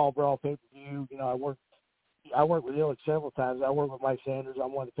 Fall Brawl pay-per-view. I worked with Elix several times. I worked with Mike Sanders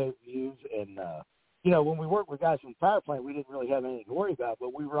on one of the pay-per-views. And, when we worked with guys from the power plant, we didn't really have anything to worry about,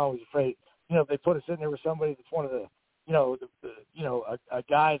 but we were always afraid, if they put us in there with somebody that's one of the, a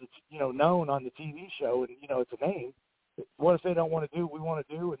guy that's, known on the TV show and, it's a name. What if they don't want to do what we want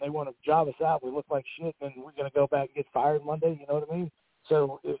to do and they want to job us out? We look like shit and we're going to go back and get fired Monday. You know what I mean?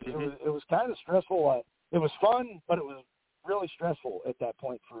 So it was kind of stressful. It was fun, but it was really stressful at that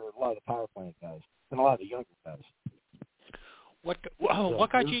point for a lot of the power plant guys and a lot of the younger guys. What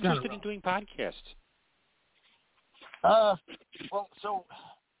got you interested in doing podcasts? So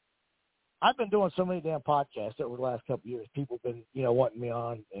I've been doing so many damn podcasts over the last couple of years. People have been, wanting me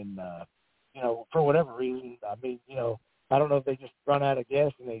on and, for whatever reason, I don't know if they just run out of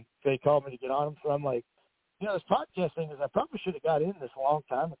guests and they call me to get on them. So I'm like, this podcast thing I probably should have got in this a long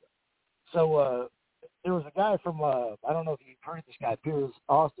time ago. So there was a guy from, I don't know if you've heard this guy, Piers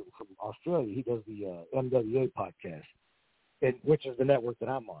Austin from Australia. He does the MWA podcast, which is the network that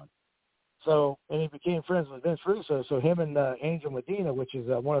I'm on. So, and he became friends with Vince Russo. So him and Angel Medina, which is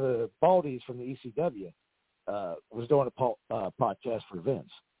one of the Baldies from the ECW, was doing a podcast for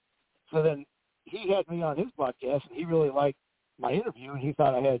Vince. So then he had me on his podcast, and he really liked my interview, and he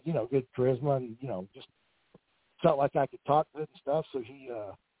thought I had, good charisma and, just felt like I could talk good and stuff. So he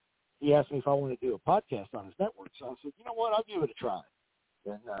asked me if I wanted to do a podcast on his network. So I said, you know what, I'll give it a try.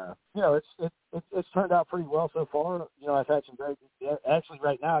 And, it's turned out pretty well so far. I've had some very good, actually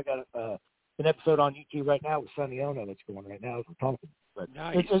right now I got an episode on YouTube right now with Sonny Ono that's going right now as we're talking. But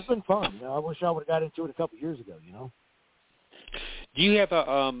nice. it's been fun. I wish I would have got into it a couple years ago. Do you have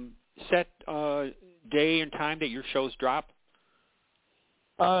a set day and time that your shows drop?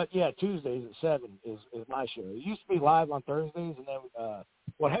 Yeah, Tuesdays at 7 is my show. It used to be live on Thursdays, and then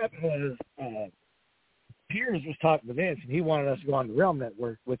what happened was Piers was talking to Vince, and he wanted us to go on the Realm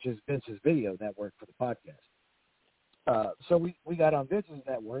Network, which is Vince's video network for the podcast. So we got on Vince's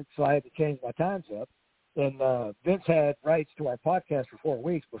network, so I had to change my times up. And Vince had rights to our podcast for 4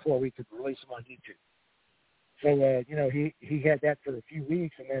 weeks before we could release them on YouTube. So, he had that for a few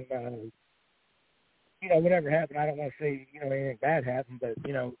weeks, and then whatever happened, I don't want to say, anything bad happened, but,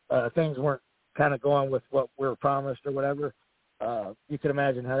 things weren't kind of going with what we were promised or whatever. You can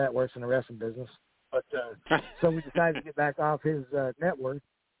imagine how that works in the wrestling business. But so we decided to get back off his network,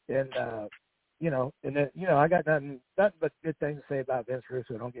 and, and then, I got nothing but good things to say about Vince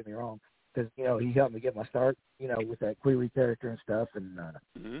Russo, don't get me wrong, because, he helped me get my start, with that Query character and stuff. And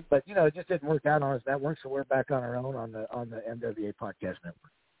but, it just didn't work out on his network, so we're back on our own on the MWA Podcast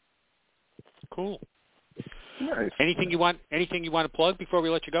Network. Cool. Nice. Anything you want to plug before we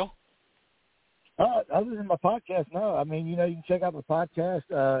let you go? Other than my podcast, no. I mean, you can check out my podcast.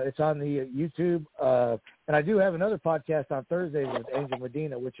 It's on the YouTube, and I do have another podcast on Thursdays with Angel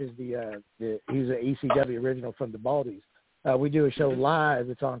Medina, which is he's an ECW original from the Baldies. We do a show live.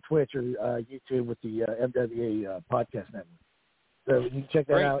 It's on Twitch or YouTube with the MWA Podcast Network. So you can check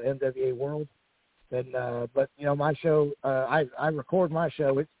that out, MWA World. And but my show, I record my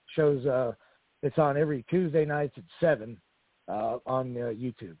show. It shows. It's on every Tuesday nights at 7 on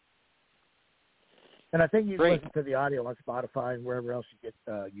YouTube. And I think you can listen to the audio on Spotify and wherever else you get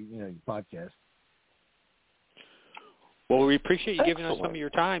your podcast. Well, we appreciate you giving us some of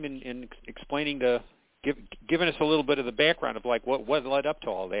your time and explaining giving us a little bit of the background of like what led up to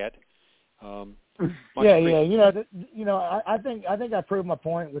all that. I think I proved my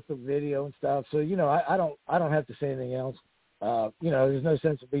point with the video and stuff. So I don't have to say anything else. There's no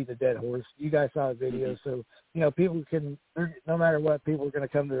sense of beating a dead horse. You guys saw the video, so people can, no matter what, people are going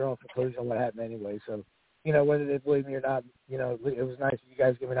to come to their own conclusion on what happened anyway. So whether they believe me or not, it was nice that you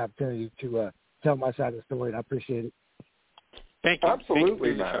guys give me an opportunity to tell my side of the story, and I appreciate it. Thank you.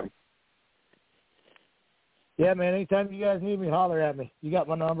 Absolutely, man. Yeah, man. Anytime you guys need me, holler at me. You got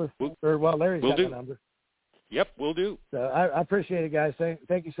my number, Larry's got my number. Yep, we'll do. So I appreciate it, guys.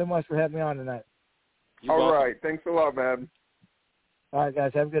 Thank you so much for having me on tonight. You're All welcome. right. Thanks a lot, man. All right,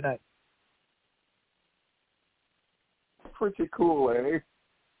 guys. Have a good night. Pretty cool, eh?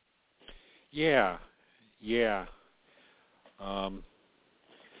 Yeah. I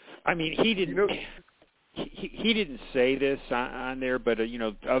mean, he didn't. He didn't say this on there, but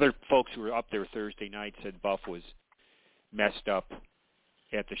other folks who were up there Thursday night said Buff was messed up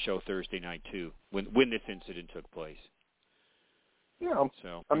at the show Thursday night too, when this incident took place. Yeah.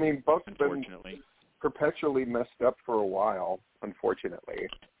 So I mean, Buff's been perpetually messed up for a while, unfortunately.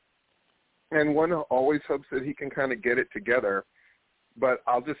 And one always hopes that he can kind of get it together. But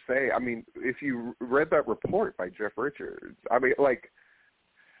I'll just say, I mean, if you read that report by Jeff Richards, I mean, like,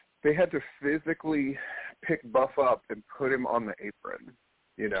 they had to physically pick Buff up and put him on the apron,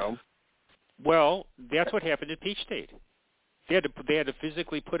 you know? Well, that's what happened at Peach State. They had to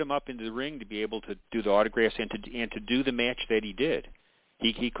physically put him up into the ring to be able to do the autographs and to do the match that he did.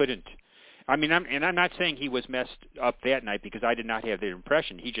 He couldn't. I mean, I'm not saying he was messed up that night, because I did not have that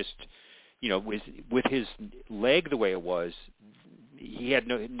impression. He just, you know, with his leg the way it was, he had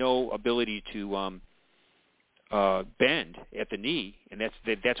no ability to bend at the knee, and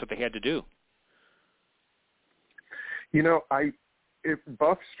that's what they had to do. You know,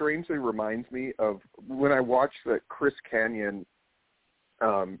 Buff strangely reminds me of when I watched the Chris Kanyon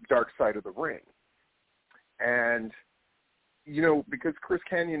Dark Side of the Ring. And, you know, because Chris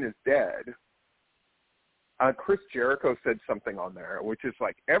Kanyon is dead, Chris Jericho said something on there, which is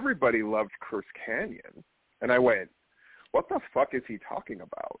like, everybody loved Chris Kanyon. And I went, what the fuck is he talking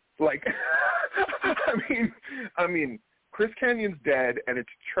about? Like, I mean, Chris Kanyon's dead, and it's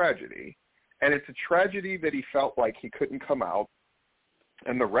a tragedy. And it's a tragedy that he felt like he couldn't come out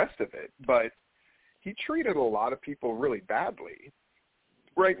and the rest of it. But he treated a lot of people really badly.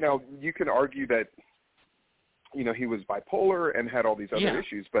 Right now, you can argue that, you know, he was bipolar and had all these other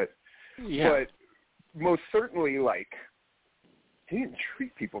issues. But most certainly, like, he didn't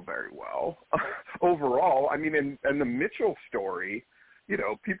treat people very well overall. I mean, and the Mitchell story, you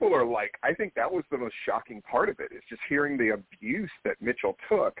know, people are like, I think that was the most shocking part of it, is just hearing the abuse that Mitchell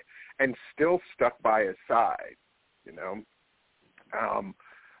took and still stuck by his side, you know.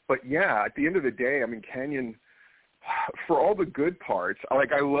 But yeah, at the end of the day, I mean, Kanyon for all the good parts,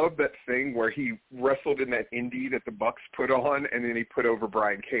 like I love that thing where he wrestled in that indie that the Bucks put on, and then he put over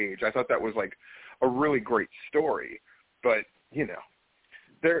Brian Cage. I thought that was like a really great story. But you know,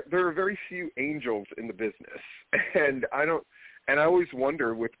 there are very few angels in the business, and I always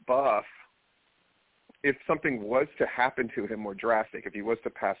wonder with Buff, if something was to happen to him more drastic, if he was to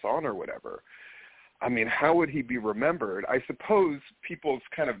pass on or whatever, I mean, how would he be remembered? I suppose people's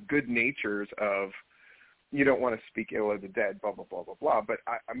kind of good natures of, you don't want to speak ill of the dead, blah, blah, blah, blah, blah. But,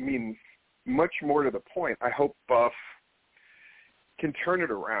 I mean, much more to the point, I hope Buff can turn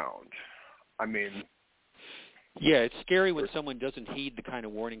it around. I mean... Yeah, it's scary when someone doesn't heed the kind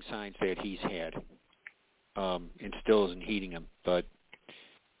of warning signs that he's had, and still isn't heeding them. But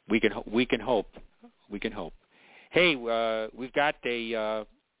we can hope. We can hope. Hey, we've got an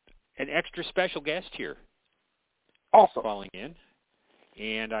extra special guest here. Awesome. Calling in.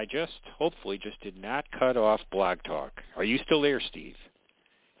 And I hopefully did not cut off Blog Talk. Are you still there, Steve?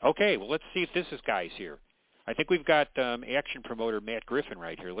 Okay, well, let's see if this guy's here. I think we've got action promoter Matt Griffin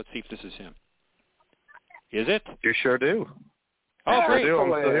right here. Let's see if this is him. Is it? You sure do. Oh, great. Sure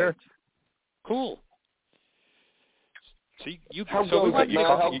do. I'm still here. Cool. So how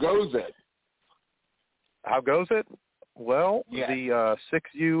goes it? How goes it? Well, yeah. The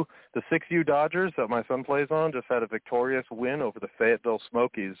 6U Dodgers that my son plays on just had a victorious win over the Fayetteville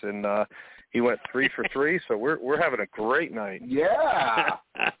Smokies, and he went 3 for 3. So we're having a great night. Yeah.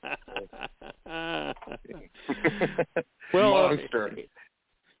 Well, monster.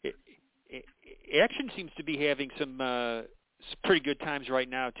 Action seems to be having some pretty good times right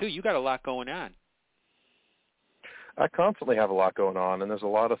now too. You got a lot going on. I constantly have a lot going on, and there's a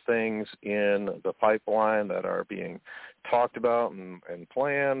lot of things in the pipeline that are being talked about and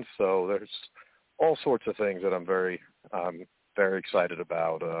planned. So there's all sorts of things that I'm very excited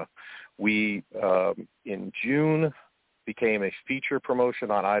about. We in June became a feature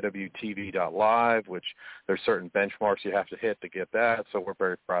promotion on IWTV.live, which there's certain benchmarks you have to hit to get that. So we're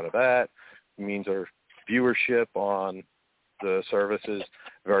very proud of that. It means our viewership on the service is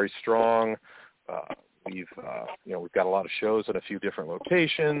very strong. We've got a lot of shows at a few different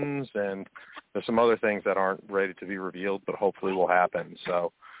locations, and there's some other things that aren't ready to be revealed, but hopefully will happen.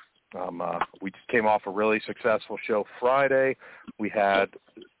 So we just came off a really successful show Friday. We had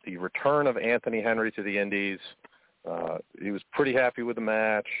the return of Anthony Henry to the Indies. He was pretty happy with the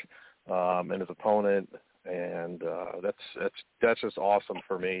match and his opponent, and that's just awesome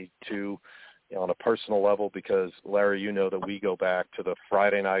for me too, on a personal level, because Larry, you know that we go back to the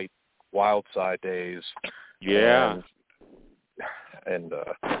Friday night Wild Side days. Yeah. And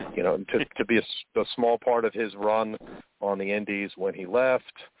to be a small part of his run on the Indies when he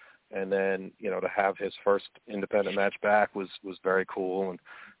left, and then to have his first independent match back was very cool. And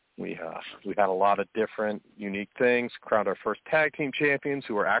we had a lot of different unique things. Crowned our first tag team champions,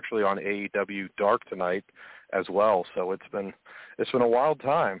 who are actually on AEW Dark tonight as well. So it's been a wild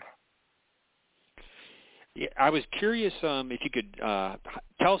time. Yeah, I was curious if you could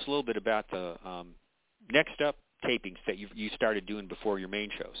tell us a little bit about the next up tapings that you started doing before your main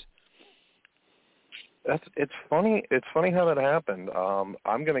shows. It's funny how that happened.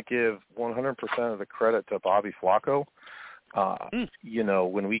 I'm going to give 100% of the credit to Bobby Flacco.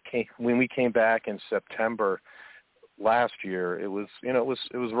 When we came back in September last year, it was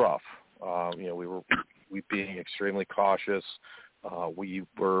rough. We being extremely cautious. We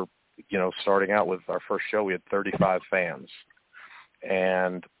were starting out with our first show, we had 35 fans,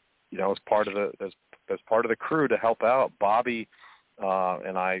 and as part of the crew to help out, Bobby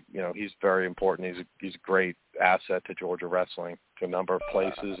and I, he's very important. He's a great asset to Georgia wrestling to a number of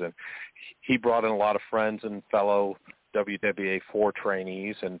places, and he brought in a lot of friends and fellow WWA 4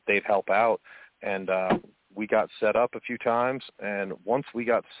 trainees, and they'd help out. And we got set up a few times, and once we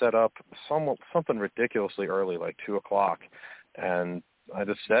got set up, something ridiculously early, like 2:00, and I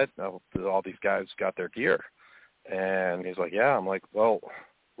just said, all these guys got their gear. And he's like, yeah. I'm like, well,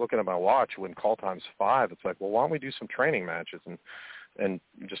 looking at my watch, when call time's 5, it's like, well, why don't we do some training matches and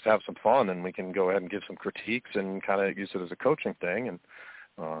just have some fun, and we can go ahead and give some critiques and kind of use it as a coaching thing. And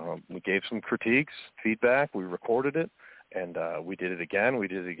we gave some critiques, feedback. We recorded it, and we did it again.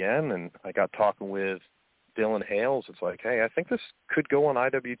 And I got talking with Dylan Hales. It's like, hey, I think this could go on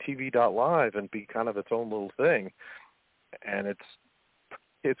IWTV.live and be kind of its own little thing. And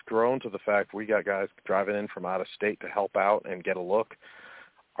it's grown to the fact we got guys driving in from out of state to help out and get a look.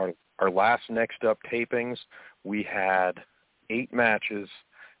 Our last next up tapings, we had 8 matches,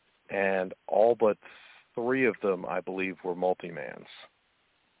 and all but 3 of them, I believe, were multi-mans.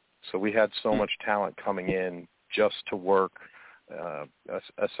 So we had so much talent coming in just to work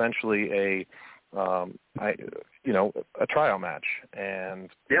essentially a tryout match, and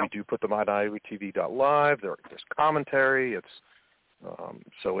we do put them on IWTV.live. There's commentary.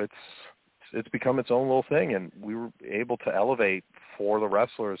 So it's become its own little thing, and we were able to elevate for the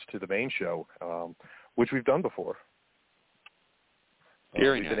wrestlers to the main show, which we've done before.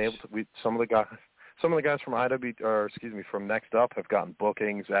 Very we've nice. Been able to. Some of the guys from from Next Up have gotten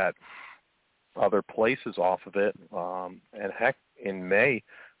bookings at other places off of it, and heck, in May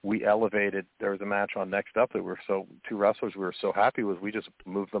we elevated. There was a match on Next Up that two wrestlers we were so happy with. We just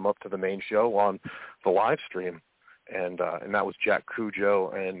moved them up to the main show on the live stream, and that was Jack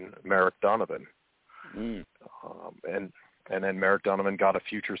Cujo and Merrick Donovan. And then Merrick Donovan got a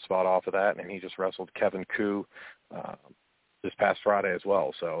future spot off of that, and he just wrestled Kevin Koo this past Friday as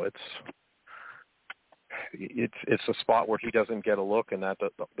well. So it's a spot where he doesn't get a look, and that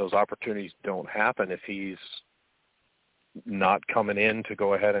those opportunities don't happen if he's not coming in to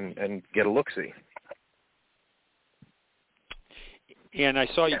go ahead and get a look-see. And I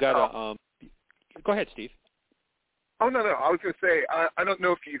saw you got a go ahead, Steve. Oh, no. I was going to say, I don't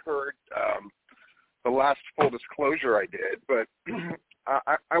know if you heard the last full disclosure I did, but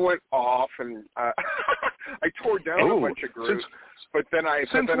I went off and I tore down a bunch of groups. But then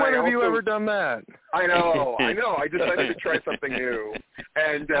Since when have you ever done that? I know. I decided to try something new,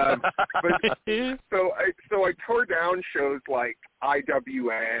 and so I tore down shows like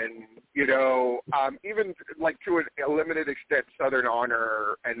IWN, even like to a limited extent Southern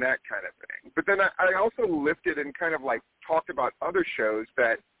Honor and that kind of thing. But then I also lifted and kind of like talked about other shows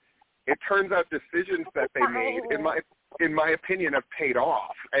that it turns out decisions that they made, in my opinion, have paid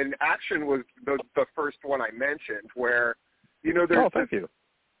off. And Action was the first one I mentioned, where there's thank you.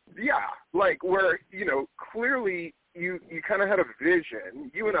 Yeah, like where, clearly you kind of had a vision,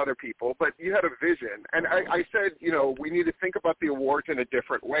 you and other people, but you had a vision. And I said, we need to think about the awards in a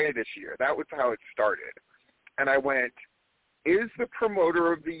different way this year. That was how it started. And I went, is the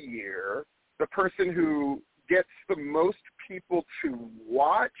promoter of the year the person who gets the most people to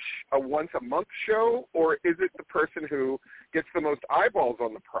watch a once-a-month show, or is it the person who gets the most eyeballs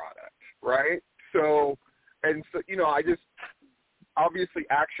on the product, right? So, I just, obviously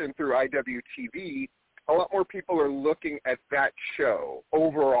Action through IWTV, a lot more people are looking at that show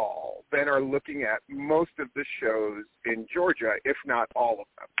overall than are looking at most of the shows in Georgia, if not all of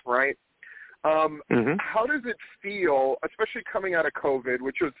them, right? How does it feel, especially coming out of COVID,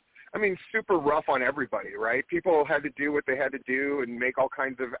 which was, super rough on everybody, right? People had to do what they had to do and make all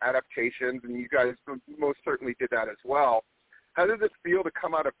kinds of adaptations, and you guys most certainly did that as well. How does it feel to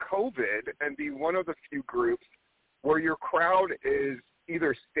come out of COVID and be one of the few groups where your crowd is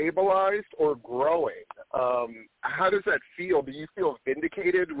either stabilized or growing? How does that feel? Do you feel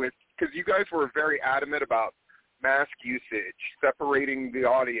vindicated because you guys were very adamant about mask usage, separating the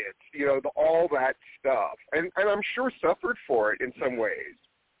audience, all that stuff, and I'm sure suffered for it in some ways.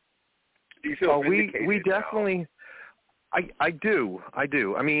 Do you feel vindicated? We definitely, I do.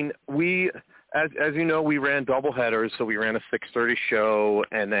 We, as you know, we ran double headers, so we ran a 6:30 show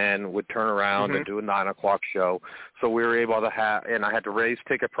and then would turn around and do a 9 o'clock show. So we were able to and I had to raise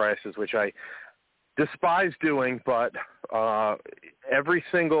ticket prices, which I despise doing, but every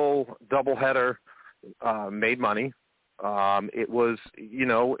single double header made money. It was,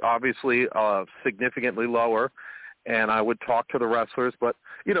 obviously significantly lower, and I would talk to the wrestlers. But,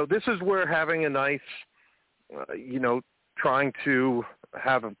 this is where having a nice, trying to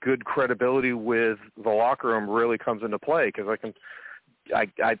have a good credibility with the locker room really comes into play, because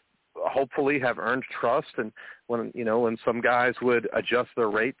I hopefully have earned trust, and when some guys would adjust their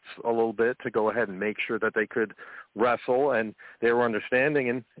rates a little bit to go ahead and make sure that they could wrestle, and they were understanding,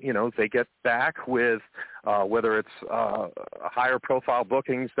 and they get back with whether it's higher profile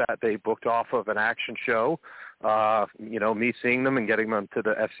bookings that they booked off of an Action show, me seeing them and getting them to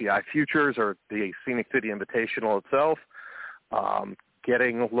the FCI Futures or the Scenic City Invitational itself,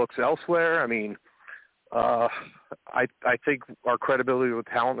 getting looks elsewhere. I think our credibility with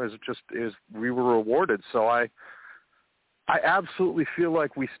talent is we were rewarded. So I absolutely feel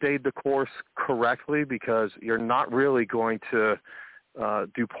like we stayed the course correctly, because you're not really going to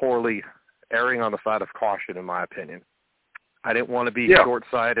do poorly erring on the side of caution, in my opinion. I didn't want to be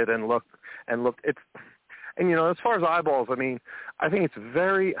short-sighted and look. As far as eyeballs, I think it's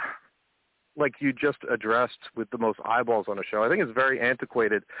very, like you just addressed with the most eyeballs on a show, I think it's very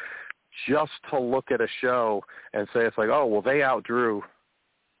antiquated just to look at a show and say it's like, oh, well, they outdrew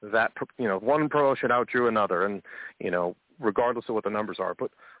that, one promotion outdrew another, and, regardless of what the numbers are.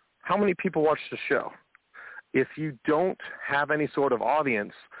 But how many people watch the show? If you don't have any sort of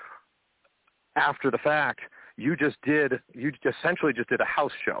audience after the fact, you essentially just did a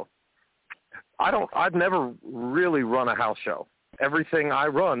house show. I've never really run a house show. Everything I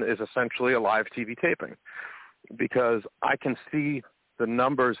run is essentially a live TV taping because I can see the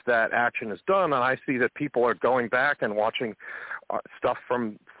numbers that Action has done, and I see that people are going back and watching stuff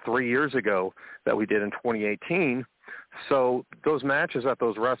from 3 years ago that we did in 2018. So those matches that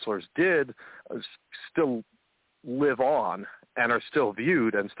those wrestlers did still live on and are still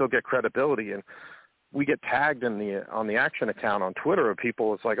viewed and still get credibility. And we get tagged on the Action account on Twitter of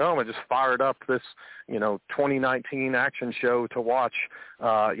people. It's like, oh, I just fired up this, 2019 Action show to watch,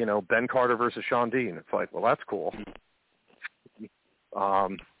 Ben Carter versus Sean Dean. It's like, well, that's cool. So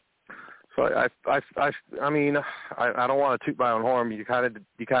I mean, I don't want to toot my own horn. You kind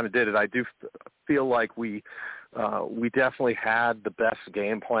of did it. I do feel like we definitely had the best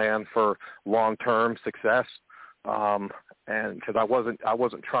game plan for long-term success. And because I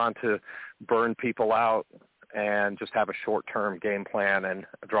wasn't trying to burn people out and just have a short-term game plan and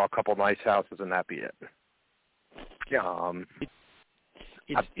draw a couple nice houses and that be it. Yeah.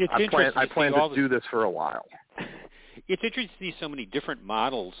 I plan to do this for a while. It's interesting to see so many different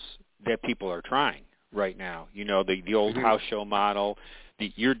models that people are trying right now. The old house show model.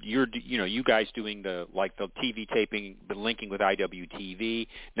 You guys doing the TV taping, but linking with IWTV.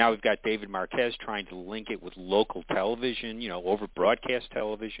 Now we've got David Marquez trying to link it with local television, over broadcast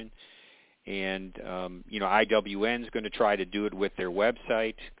television, and IWN's going to try to do it with their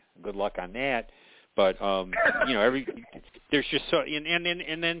website. Good luck on that. But there's just so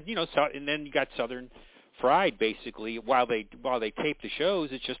and then you got Southern Fried basically while they tape the shows.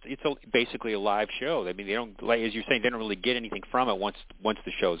 It's basically a live show. I mean, they don't, as you're saying, they don't really get anything from it once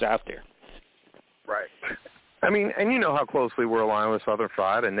the show's out there. Right. I mean, and you know how closely we're aligned with Southern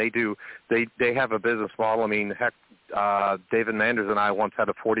Fried, and they have a business model. I mean, heck, David Manders and I once had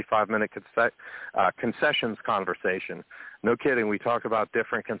a 45-minute concessions conversation. No kidding. We talked about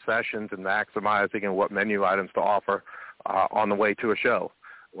different concessions and maximizing and what menu items to offer on the way to a show.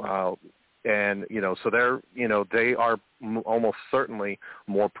 And, so they are almost certainly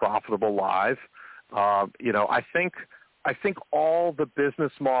more profitable live. I think all the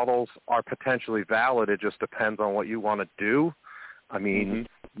business models are potentially valid. It just depends on what you want to do. I mean,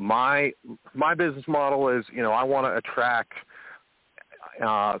 my business model is, I want to attract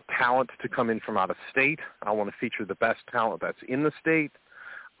talent to come in from out of state. I want to feature the best talent that's in the state.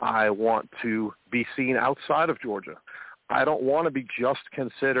 I want to be seen outside of Georgia. I don't want to be just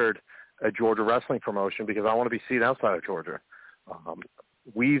considered a Georgia wrestling promotion because I want to be seen outside of Georgia.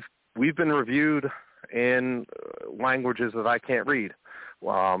 We've been reviewed in languages that I can't read.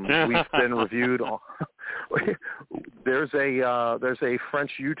 We've been reviewed. There's a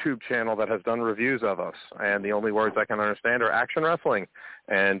French YouTube channel that has done reviews of us, and the only words I can understand are Action Wrestling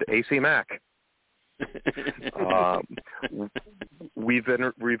and AC Mac. We've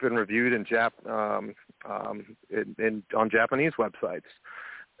been reviewed on Japanese websites.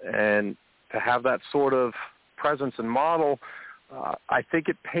 And to have that sort of presence and model, I think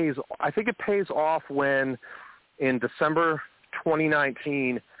it pays off when in December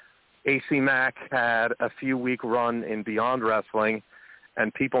 2019, AC Mac had a few-week run in Beyond Wrestling,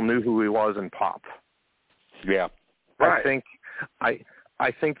 and people knew who he was in Pop. Yeah, right.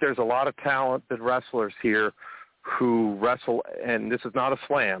 I think there's a lot of talented wrestlers here who wrestle, and this is not a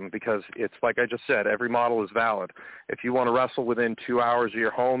slam because it's like I just said, every model is valid. If you want to wrestle within 2 hours of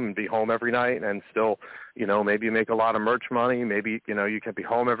your home and be home every night and still, maybe you make a lot of merch money, maybe, you can be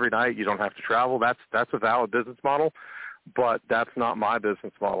home every night, you don't have to travel, that's a valid business model, but that's not my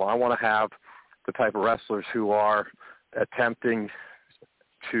business model. I want to have the type of wrestlers who are attempting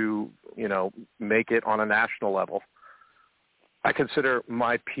to, make it on a national level. I consider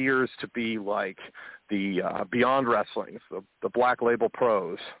my peers to be like the Beyond Wrestling, the Black Label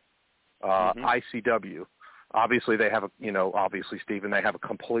Pros, ICW. Obviously, they have Stephen, they have a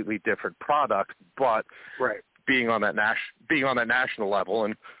completely different product, but being on that national level,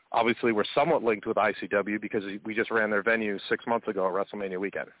 and obviously we're somewhat linked with ICW because we just ran their venue 6 months ago at WrestleMania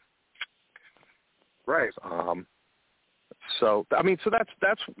weekend. Right. So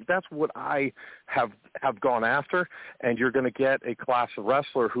that's what I have gone after, and you're going to get a class of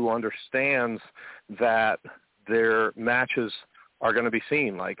wrestler who understands that their matches are going to be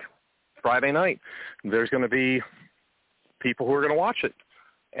seen. Like Friday night, there's going to be people who are going to watch it,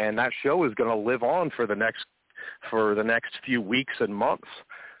 and that show is going to live on for the next few weeks and months.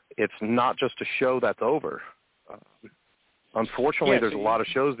 It's not just a show that's over. Unfortunately, there's a lot of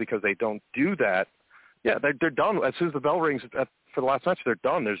shows because they don't do that. Yeah, they're done. As soon as the bell rings for the last match, they're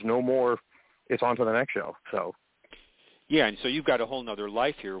done. There's no more. It's on to the next show. So. Yeah, and so you've got a whole nother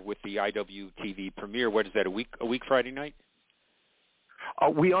life here with the IWTV premiere. What is that? A week Friday night?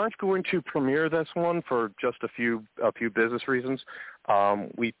 We aren't going to premiere this one for just a few business reasons.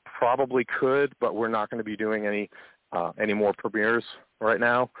 We probably could, but we're not going to be doing any more premieres right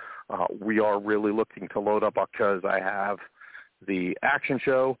now. We are really looking to load up because I have the action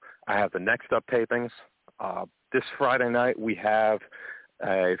show. I have the Next Up tapings. This Friday night we have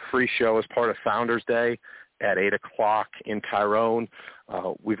a free show as part of Founders Day at 8 o'clock in Tyrone.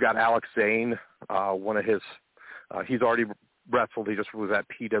 We've got Alex Zane, one of his he's already wrestled. He just was at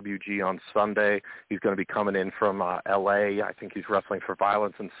PWG on Sunday. He's going to be coming in from L.A. I think he's wrestling for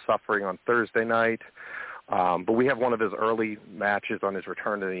Violence and Suffering on Thursday night. But we have one of his early matches on his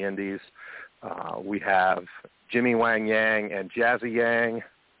return to the Indies. We have Jimmy Wang Yang and Jazzy Yang,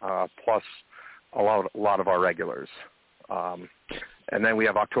 plus a lot of our regulars. And then we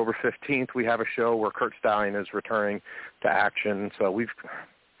have October 15th. We have a show where Kurt Stallion is returning to action. So we've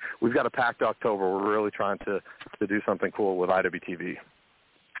got a packed October. We're really trying to do something cool with IWTV.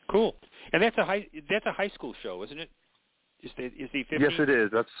 Cool. And that's a high school show, isn't it? Is the 15th? Yes, it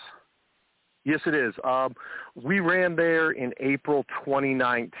is. Yes, it is. We ran there in April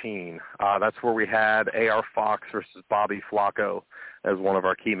 2019. That's where we had A.R. Fox versus Bobby Flacco as one of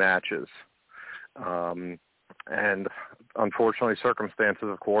our key matches. And unfortunately, circumstances,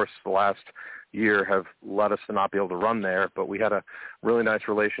 of course, the last year have led us to not be able to run there, but we had a really nice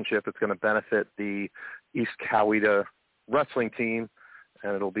relationship. It's going to benefit the East Coweta wrestling team,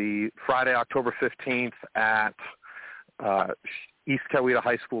 and it'll be Friday, October 15th at East Coweta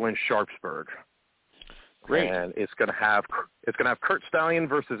High School in Sharpsburg. Great. And it's going to have Kurt Stallion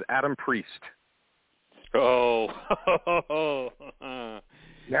versus Adam Priest. Oh.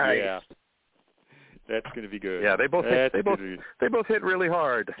 Nice. Yeah. That's going to be good. Yeah, they both hit really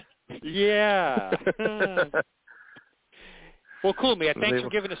hard. Yeah. Well, cool, Matt. Thanks for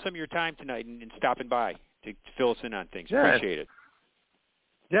giving us some of your time tonight and stopping by to fill us in on things. Yeah. Appreciate it.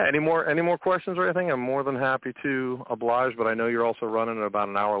 Yeah, any more questions or anything? I'm more than happy to oblige, but I know you're also running at about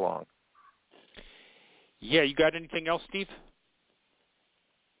an hour long. Yeah, you got anything else, Steve?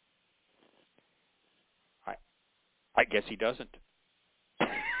 I guess he doesn't.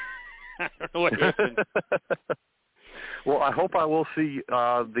 I don't know what happened. Well, I hope I will see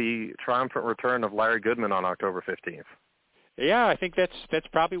the triumphant return of Larry Goodman on October 15th. Yeah, I think that's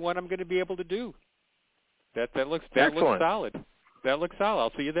probably what I'm going to be able to do. That looks solid. That looks solid.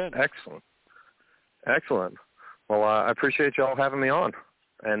 I'll see you then. Excellent. Well, I appreciate y'all having me on.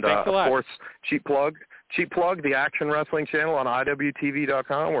 And Thanks a lot. Of course, cheap plug, the Action Wrestling channel on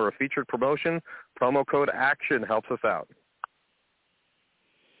IWTV.com. We're a featured promotion. Promo code ACTION helps us out.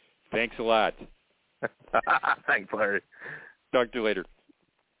 Thanks a lot. Thanks, Larry. Talk to you later.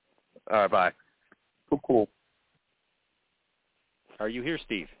 All right, bye. Cool. Are you here,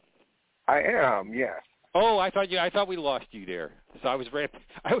 Steve? I am, yes. Oh, I thought we lost you there. So I was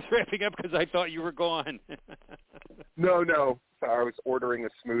wrapping up because I thought you were gone. No. Sorry, I was ordering a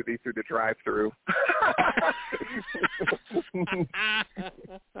smoothie through the drive-thru.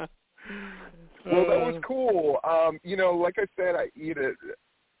 Well, that was cool. Like I said, I eat it.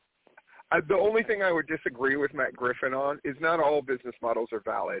 The only thing I would disagree with Matt Griffin on is not all business models are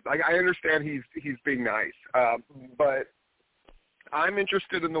valid. Like, I understand he's being nice, but I'm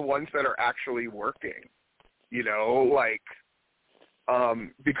interested in the ones that are actually working.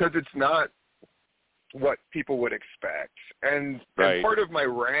 Because it's not what people would expect. And part of my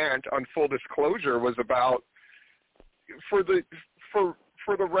rant on full disclosure was about for the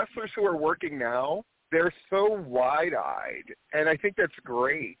wrestlers who are working now, they're so wide-eyed, and I think that's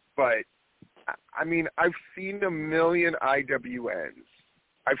great. But I mean, I've seen a million IWNs.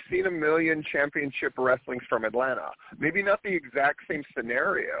 I've seen a million championship wrestlings from Atlanta. Maybe not the exact same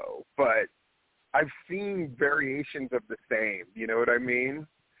scenario, but I've seen variations of the same. You know what I mean?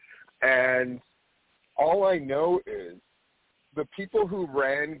 And all I know is the people who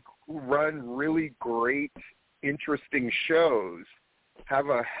run really great, interesting shows have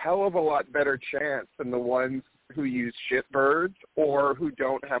a hell of a lot better chance than the ones who use shitbirds or who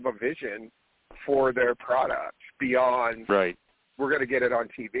don't have a vision for their product beyond we're going to get it on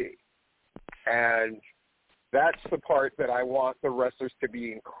TV. And that's the part that I want the wrestlers to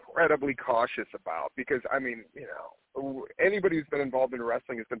be incredibly cautious about because, I mean, anybody who's been involved in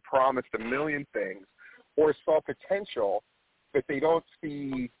wrestling has been promised a million things or saw potential, but they don't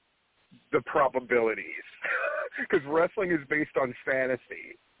see the probabilities because wrestling is based on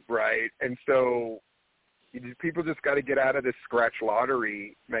fantasy, right? And so people just got to get out of this scratch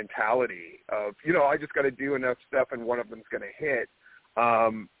lottery mentality of, I just got to do enough stuff and one of them's going to hit.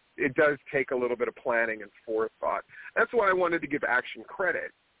 It does take a little bit of planning and forethought. That's why I wanted to give Action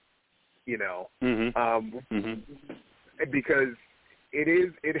credit, because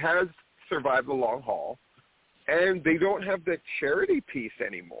it has survived the long haul, and they don't have the charity piece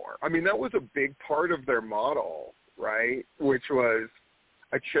anymore. I mean, that was a big part of their model, right? Which was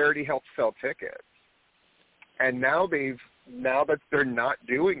a charity helps sell tickets. And now that they're not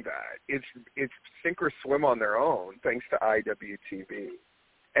doing that, it's sink or swim on their own, thanks to IWTV.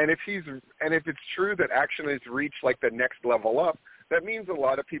 And if it's true that Action has reached like the next level up, that means a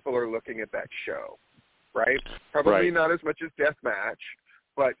lot of people are looking at that show, right? Probably not as much as Deathmatch,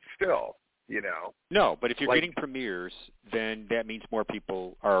 but still, you know. No, but if you're getting premieres, then that means more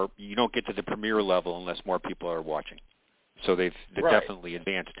people are. You don't get to the premiere level unless more people are watching. So they're definitely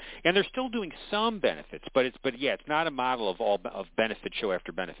advanced, and they're still doing some benefits, but it's not a model of benefit show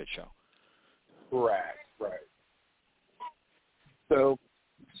after benefit show. Right. So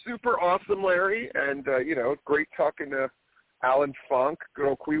super awesome, Larry, and great talking to Alan Funk, good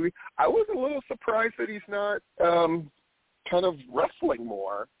old Queewee. I was a little surprised that he's not kind of wrestling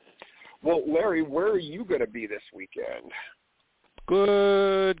more. Well, Larry, where are you going to be this weekend?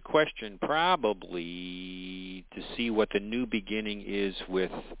 Good question. Probably to see what the new beginning is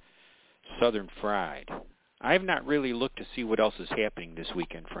with Southern Fried. I have not really looked to see what else is happening this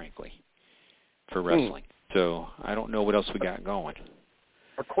weekend, frankly, for wrestling. So I don't know what else we got going.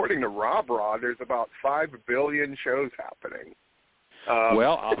 According to Rob Raw, there's about 5 billion shows happening.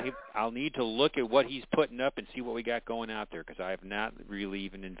 Well, I'll need to look at what he's putting up and see what we got going out there, because I have not really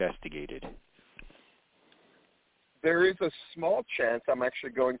even investigated. There is a small chance I'm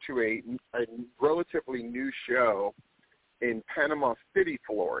actually going to a relatively new show in Panama City,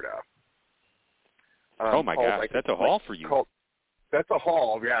 Florida. Oh, my gosh, that's a haul for you. That's a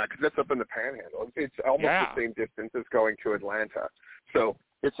haul, yeah, because that's up in the Panhandle. It's almost the same distance as going to Atlanta. So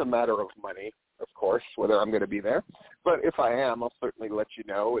it's a matter of money, of course, whether I'm going to be there. But if I am, I'll certainly let you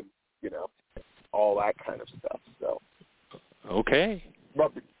know and, all that kind of stuff. So. Okay.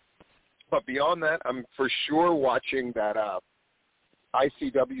 But beyond that, I'm for sure watching that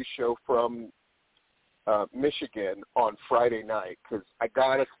ICW show from Michigan on Friday night, because I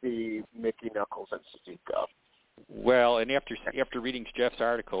got to see Mickey Knuckles and Sazika. Well, and after reading Jeff's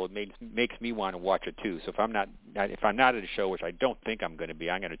article, it makes me want to watch it too. So if I'm not at a show, which I don't think I'm going to be,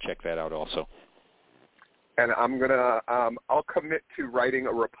 I'm going to check that out also. And I'm gonna I'll commit to writing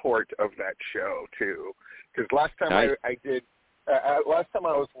a report of that show too, because last time I did. Last time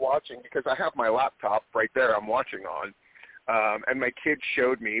I was watching, because I have my laptop right there I'm watching on, and my kids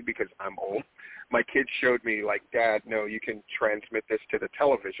showed me, because I'm old, my kids showed me, like, Dad, no, you can transmit this to the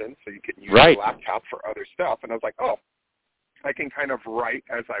television, so you can use the laptop for other stuff. And I was like, oh, I can kind of write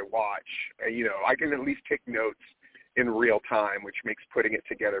as I watch. I can at least take notes in real time, which makes putting it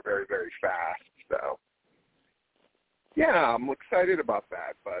together very, very fast. So, yeah, I'm excited about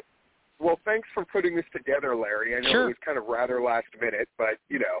that, but. Well, thanks for putting this together, Larry. I know it was kind of rather last minute, but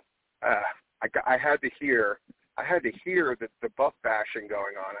I had to hear the buff bashing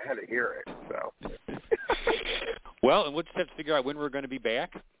going on. I had to hear it. So. Well, and we'll just have to figure out when we're going to be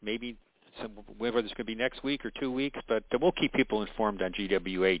back. Maybe whether it's going to be next week or 2 weeks, but we'll keep people informed on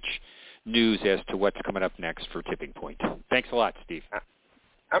GWH news as to what's coming up next for Tipping Point. Thanks a lot, Steve.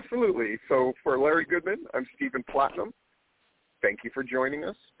 Absolutely. So for Larry Goodman, I'm Stephen Platinum. Thank you for joining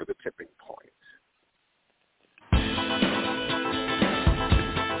us for the Tipping Point.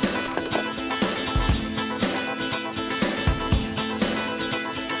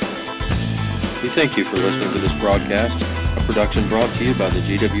 We thank you for listening to this broadcast, a production brought to you by the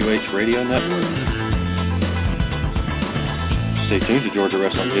GWH Radio Network. Stay tuned to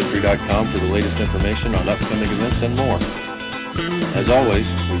GeorgiaWrestlingHistory.com for the latest information on upcoming events and more. As always,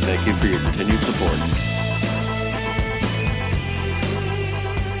 we thank you for your continued support.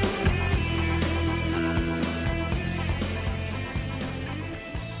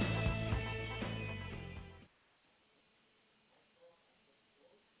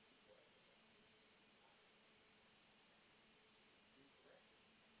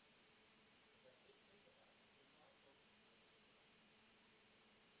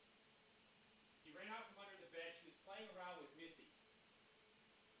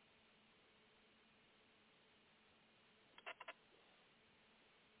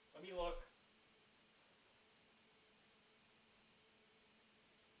 Let me look.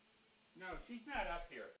 No, she's not up here.